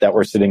now that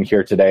we're sitting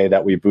here today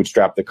that we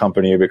bootstrapped the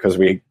company because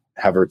we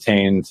have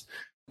retained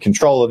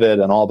control of it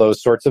and all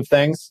those sorts of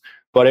things.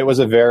 But it was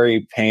a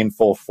very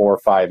painful 4 or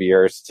 5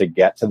 years to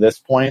get to this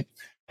point.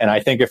 And I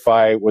think if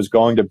I was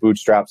going to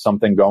bootstrap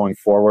something going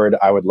forward,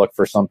 I would look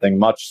for something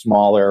much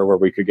smaller where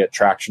we could get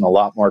traction a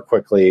lot more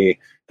quickly.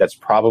 That's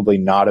probably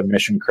not a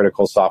mission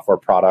critical software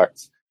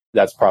product.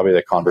 That's probably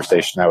the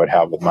conversation I would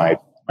have with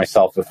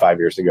myself of 5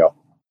 years ago.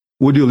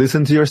 Would you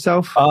listen to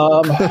yourself?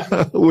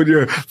 Would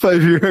you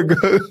 5 years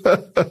ago?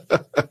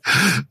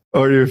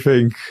 Or do you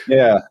think?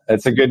 Yeah,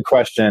 it's a good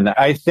question.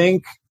 I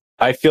think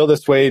I feel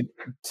this way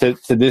to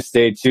this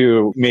day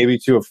too, maybe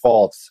to a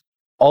fault.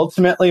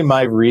 Ultimately,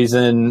 my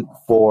reason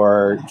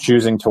for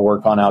choosing to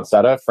work on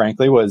Outseta,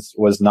 frankly,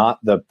 was not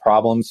the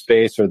problem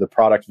space or the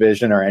product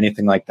vision or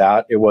anything like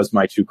that. It was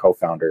my two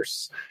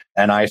co-founders.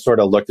 And I sort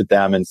of looked at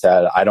them and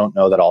said, I don't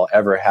know that I'll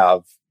ever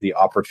have the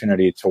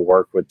opportunity to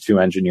work with two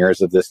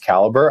engineers of this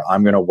caliber.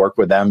 I'm going to work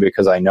with them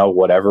because I know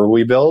whatever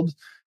we build,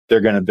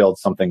 they're going to build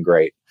something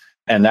great.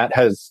 And that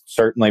has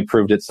certainly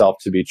proved itself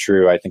to be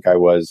true. I think I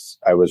was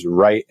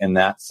right in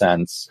that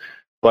sense.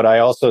 But I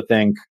also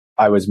think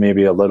I was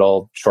maybe a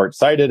little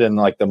short-sighted, and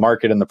like the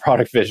market and the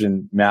product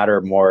vision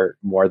matter more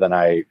than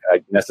I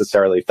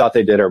necessarily thought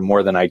they did, or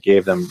more than I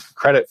gave them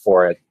credit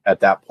for it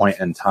at that point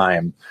in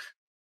time.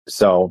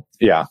 So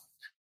yeah,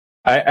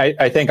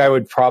 I think I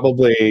would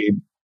probably,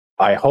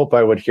 I hope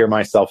I would hear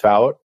myself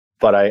out,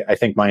 but I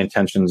think my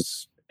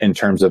intentions in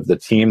terms of the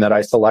team that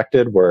I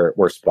selected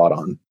were spot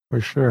on.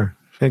 For sure.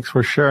 Thanks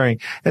for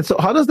sharing. And so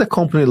how does the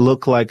company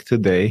look like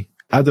today?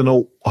 I don't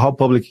know how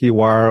public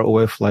you are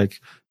with like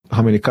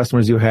how many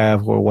customers you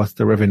have or what's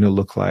the revenue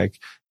look like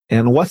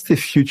and what's the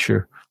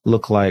future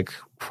look like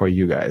for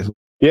you guys?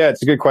 Yeah,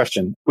 it's a good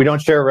question. We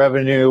don't share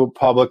revenue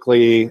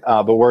publicly,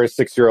 but we're a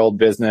 6-year-old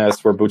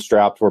business. We're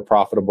bootstrapped. We're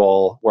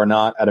profitable. We're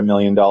not at $1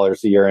 million a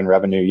year in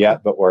revenue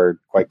yet, but we're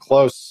quite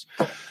close.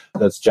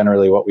 That's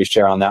generally what we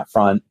share on that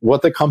front.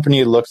 What the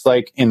company looks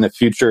like in the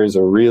future is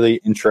a really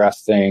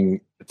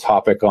interesting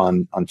topic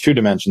on 2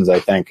 dimensions,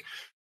 I think.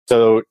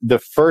 So the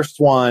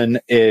first one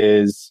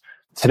is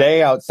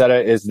today,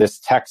 Outseta is this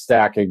tech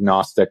stack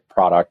agnostic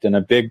product. And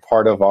a big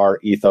part of our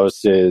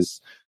ethos is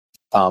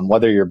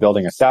whether you're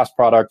building a SaaS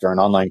product or an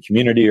online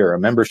community or a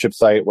membership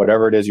site,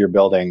 whatever it is you're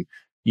building,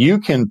 you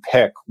can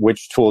pick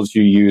which tools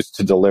you use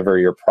to deliver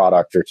your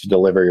product or to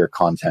deliver your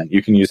content.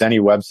 You can use any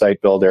website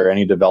builder,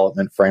 any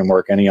development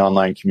framework, any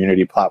online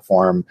community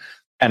platform,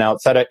 and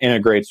Outseta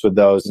integrates with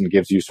those and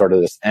gives you sort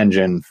of this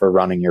engine for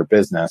running your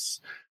business.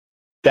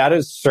 That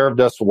has served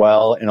us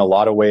well in a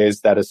lot of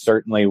ways. That is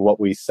certainly what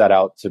we set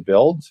out to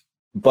build.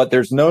 But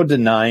there's no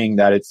denying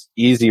that it's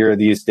easier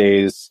these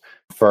days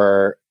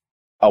for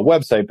a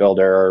website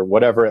builder or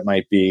whatever it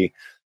might be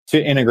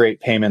to integrate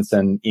payments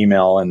and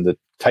email and the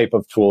type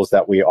of tools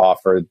that we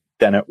offer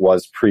than it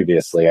was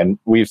previously. And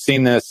we've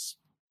seen this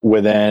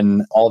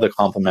within all the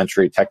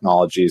complementary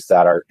technologies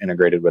that are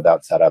integrated with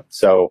Outseta.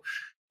 So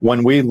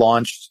when we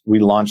launched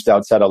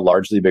Outseta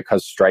largely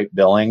because Stripe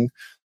billing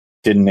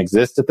didn't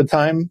exist at the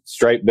time.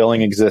 Stripe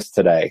billing exists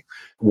today.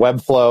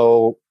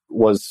 Webflow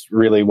was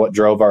really what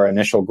drove our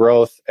initial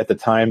growth. At the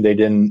time, they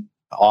didn't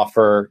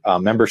offer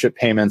membership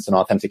payments and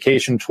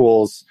authentication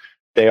tools.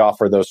 They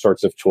offer those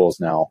sorts of tools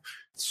now.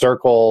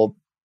 Circle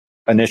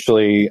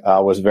initially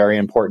was very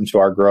important to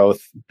our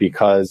growth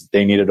because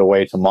they needed a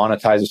way to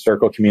monetize a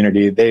Circle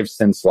community. They've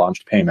since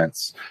launched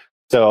payments.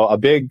 So a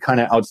big kind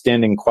of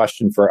outstanding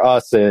question for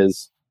us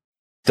is,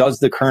 does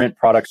the current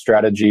product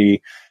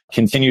strategy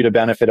continue to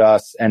benefit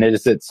us? And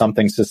is it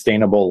something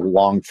sustainable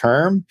long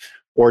term?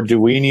 Or do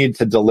we need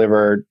to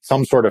deliver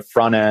some sort of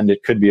front end?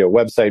 It could be a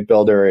website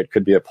builder. It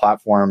could be a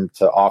platform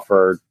to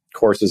offer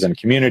courses and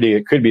community.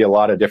 It could be a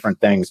lot of different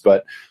things,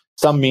 but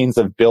some means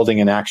of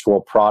building an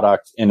actual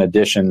product in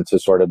addition to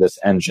sort of this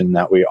engine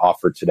that we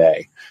offer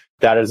today.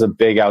 That is a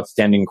big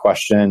outstanding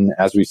question.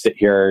 As we sit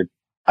here,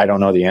 I don't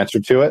know the answer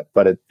to it,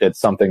 but it's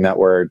something that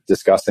we're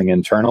discussing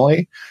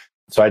internally.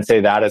 So I'd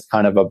say that is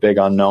kind of a big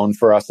unknown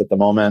for us at the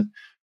moment.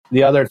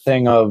 The other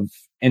thing of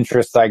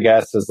interest, I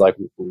guess, is like,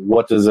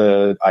 what does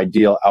an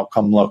ideal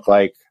outcome look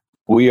like?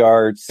 We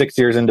are 6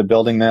 years into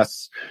building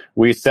this.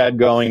 We said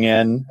going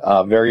in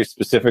very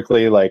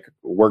specifically, like,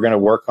 we're going to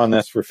work on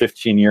this for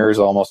 15 years,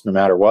 almost no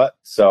matter what.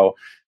 So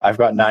I've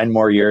got 9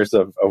 more years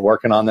of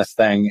working on this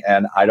thing.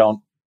 And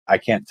I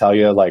can't tell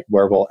you like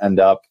where we'll end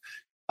up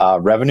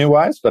revenue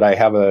wise, but I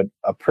have a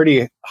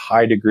pretty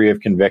high degree of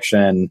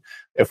conviction.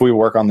 If we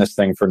work on this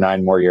thing for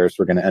 9 more years,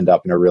 we're going to end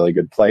up in a really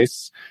good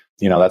place.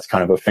 You know, that's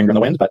kind of a finger in the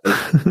wind, but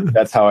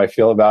that's how I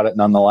feel about it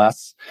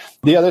nonetheless.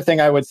 The other thing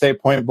I would say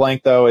point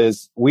blank, though,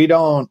 is we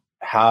don't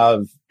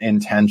have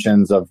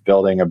intentions of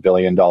building $1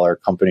 billion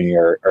company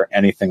or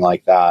anything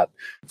like that.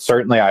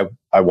 Certainly,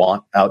 I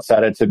want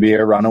Outseta to be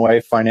a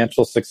runaway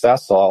financial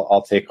success. So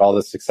I'll take all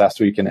the success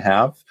we can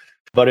have.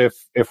 But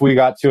if we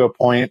got to a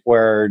point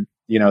where,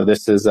 you know,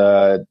 this is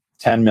a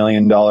 $10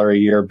 million a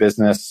year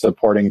business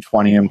supporting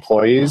 20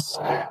 employees,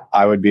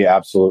 I would be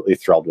absolutely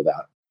thrilled with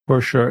that. For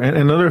sure. And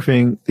another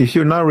thing, if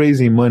you're not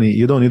raising money,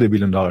 you don't need $1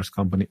 billion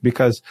company,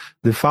 because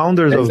the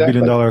founders of $1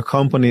 billion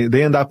company,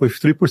 they end up with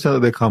 3%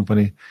 of the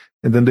company,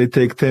 and then they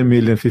take $10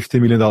 million, $50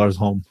 million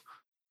home.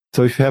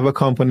 So if you have a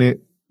company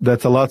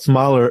that's a lot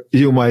smaller,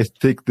 you might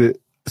take the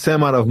same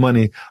amount of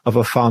money of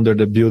a founder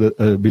that built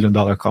a $1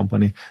 billion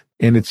company.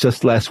 And it's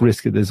just less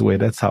risky this way.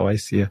 That's how I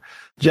see it.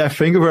 Geoff,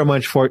 thank you very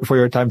much for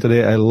your time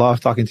today. I love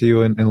talking to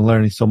you and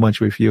learning so much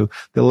with you.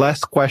 The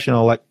last question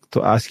I'd like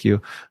to ask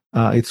you,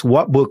 it's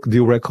what book do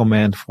you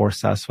recommend for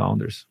SaaS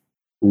founders?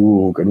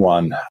 Ooh, good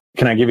one.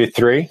 Can I give you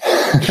 3?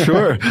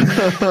 Sure.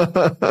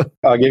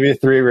 I'll give you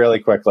 3 really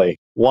quickly.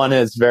 One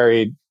is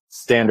very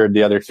standard.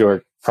 The other 2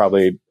 are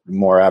probably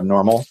more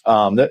abnormal.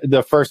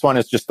 The first one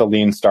is just The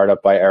Lean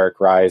Startup by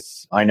Eric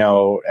Ries. I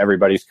know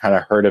everybody's kind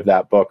of heard of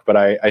that book, but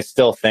I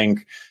still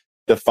think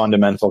the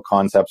fundamental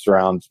concepts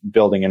around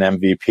building an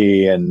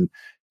MVP and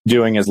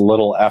doing as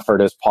little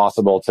effort as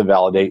possible to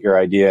validate your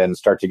idea and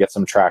start to get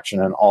some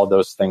traction and all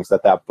those things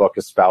that book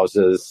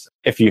espouses.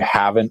 If you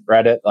haven't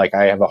read it, like,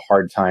 I have a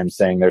hard time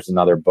saying there's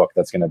another book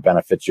that's going to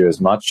benefit you as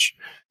much.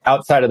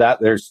 Outside of that,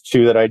 there's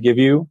 2 that I'd give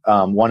you.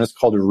 One is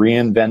called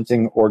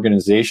Reinventing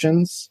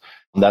Organizations.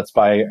 That's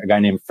by a guy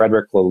named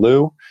Frederick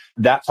Laloux.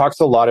 That talks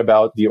a lot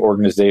about the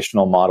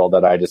organizational model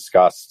that I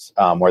discussed,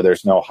 where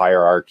there's no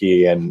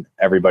hierarchy and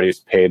everybody's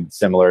paid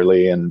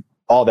similarly and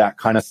all that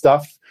kind of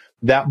stuff.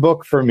 That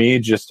book for me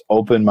just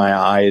opened my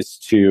eyes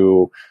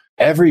to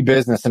every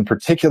business, and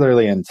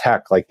particularly in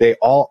tech. Like, they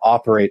all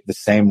operate the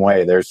same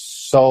way. There's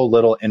so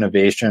little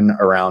innovation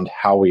around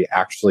how we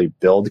actually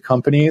build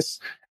companies.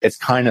 It's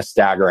kind of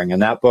staggering.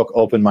 And that book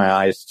opened my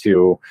eyes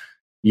to,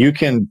 you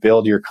can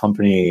build your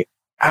company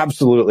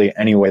absolutely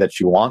any way that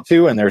you want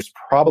to. And there's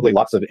probably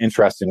lots of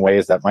interesting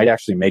ways that might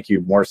actually make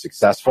you more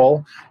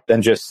successful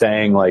than just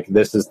saying, like,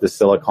 this is the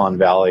Silicon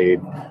Valley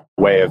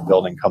way of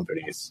building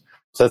companies.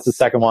 So that's the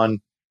second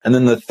one. And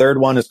then the third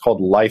one is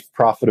called Life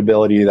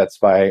Profitability. That's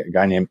by a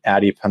guy named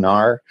Adi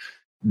Panar.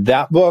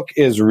 That book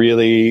is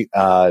really,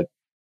 I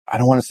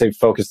don't want to say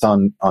focused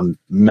on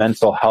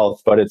mental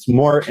health, but it's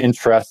more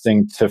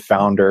interesting to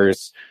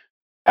founders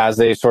as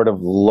they sort of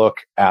look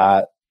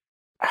at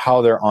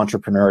how their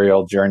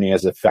entrepreneurial journey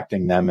is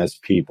affecting them as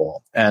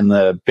people. And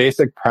the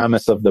basic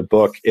premise of the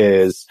book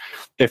is,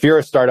 if you're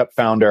a startup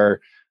founder,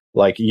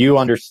 like, you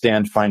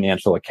understand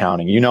financial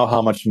accounting, you know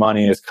how much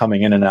money is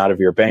coming in and out of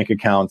your bank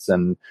accounts,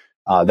 and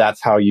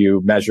that's how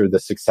you measure the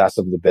success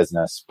of the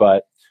business.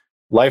 But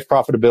Life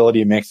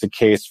Profitability makes a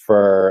case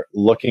for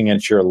looking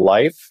at your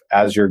life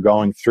as you're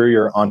going through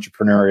your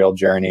entrepreneurial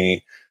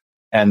journey.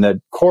 And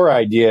the core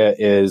idea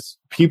is,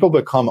 people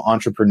become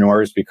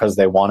entrepreneurs because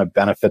they want to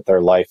benefit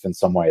their life in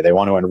some way. They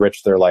want to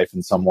enrich their life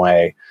in some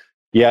way.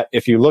 Yet,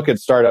 if you look at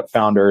startup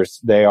founders,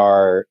 they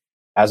are,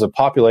 as a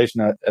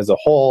population as a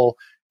whole,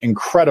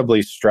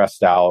 incredibly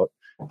stressed out,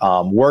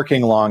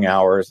 working long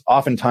hours,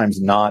 oftentimes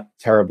not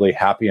terribly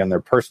happy in their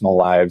personal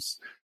lives.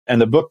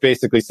 And the book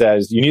basically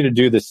says you need to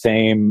do the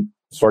same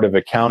sort of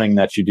accounting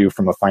that you do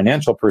from a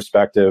financial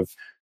perspective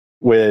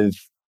with,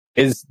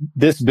 is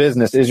this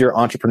business, is your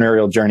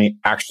entrepreneurial journey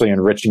actually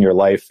enriching your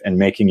life and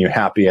making you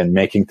happy and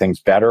making things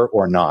better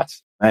or not?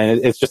 And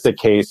it's just a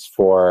case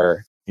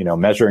for,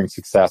 measuring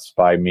success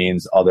by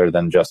means other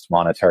than just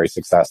monetary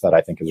success that I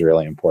think is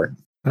really important.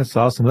 That's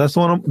awesome. That's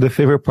one of the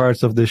favorite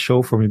parts of the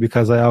show for me,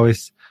 because I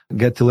always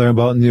get to learn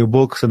about new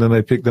books and then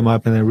I pick them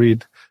up and I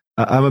read.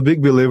 I'm a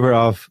big believer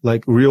of,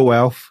 like, real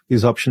wealth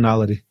is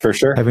optionality. For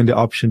sure. Having the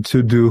option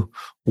to do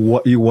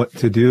what you want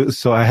to do.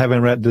 So I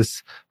haven't read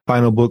this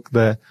final book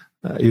that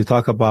you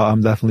talk about.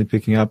 I'm definitely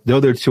picking up. The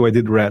other two I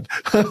did read.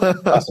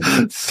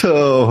 Awesome.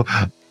 So,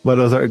 but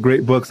those are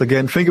great books.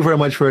 Again, thank you very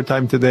much for your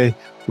time today.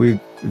 We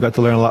got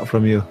to learn a lot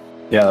from you.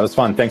 Yeah, that was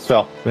fun. Thanks,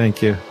 Phil.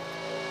 Thank you.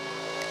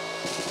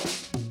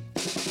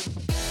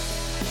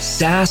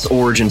 SaaS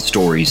Origin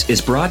Stories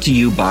is brought to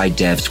you by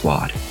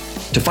DevSquad.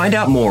 To find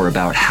out more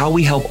about how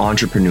we help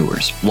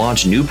entrepreneurs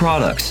launch new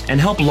products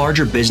and help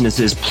larger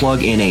businesses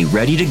plug in a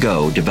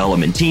ready-to-go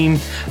development team,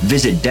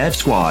 visit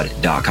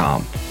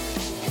devsquad.com.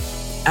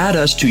 Add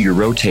us to your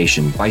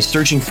rotation by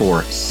searching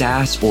for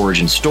SaaS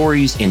Origin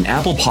Stories in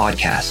Apple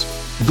Podcasts,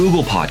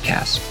 Google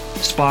Podcasts,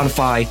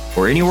 Spotify,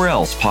 or anywhere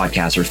else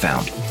podcasts are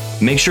found.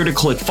 Make sure to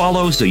click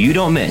follow so you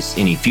don't miss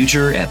any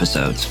future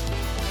episodes.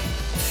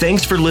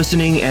 Thanks for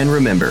listening, and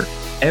remember,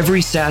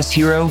 every SaaS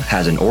hero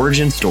has an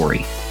origin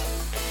story.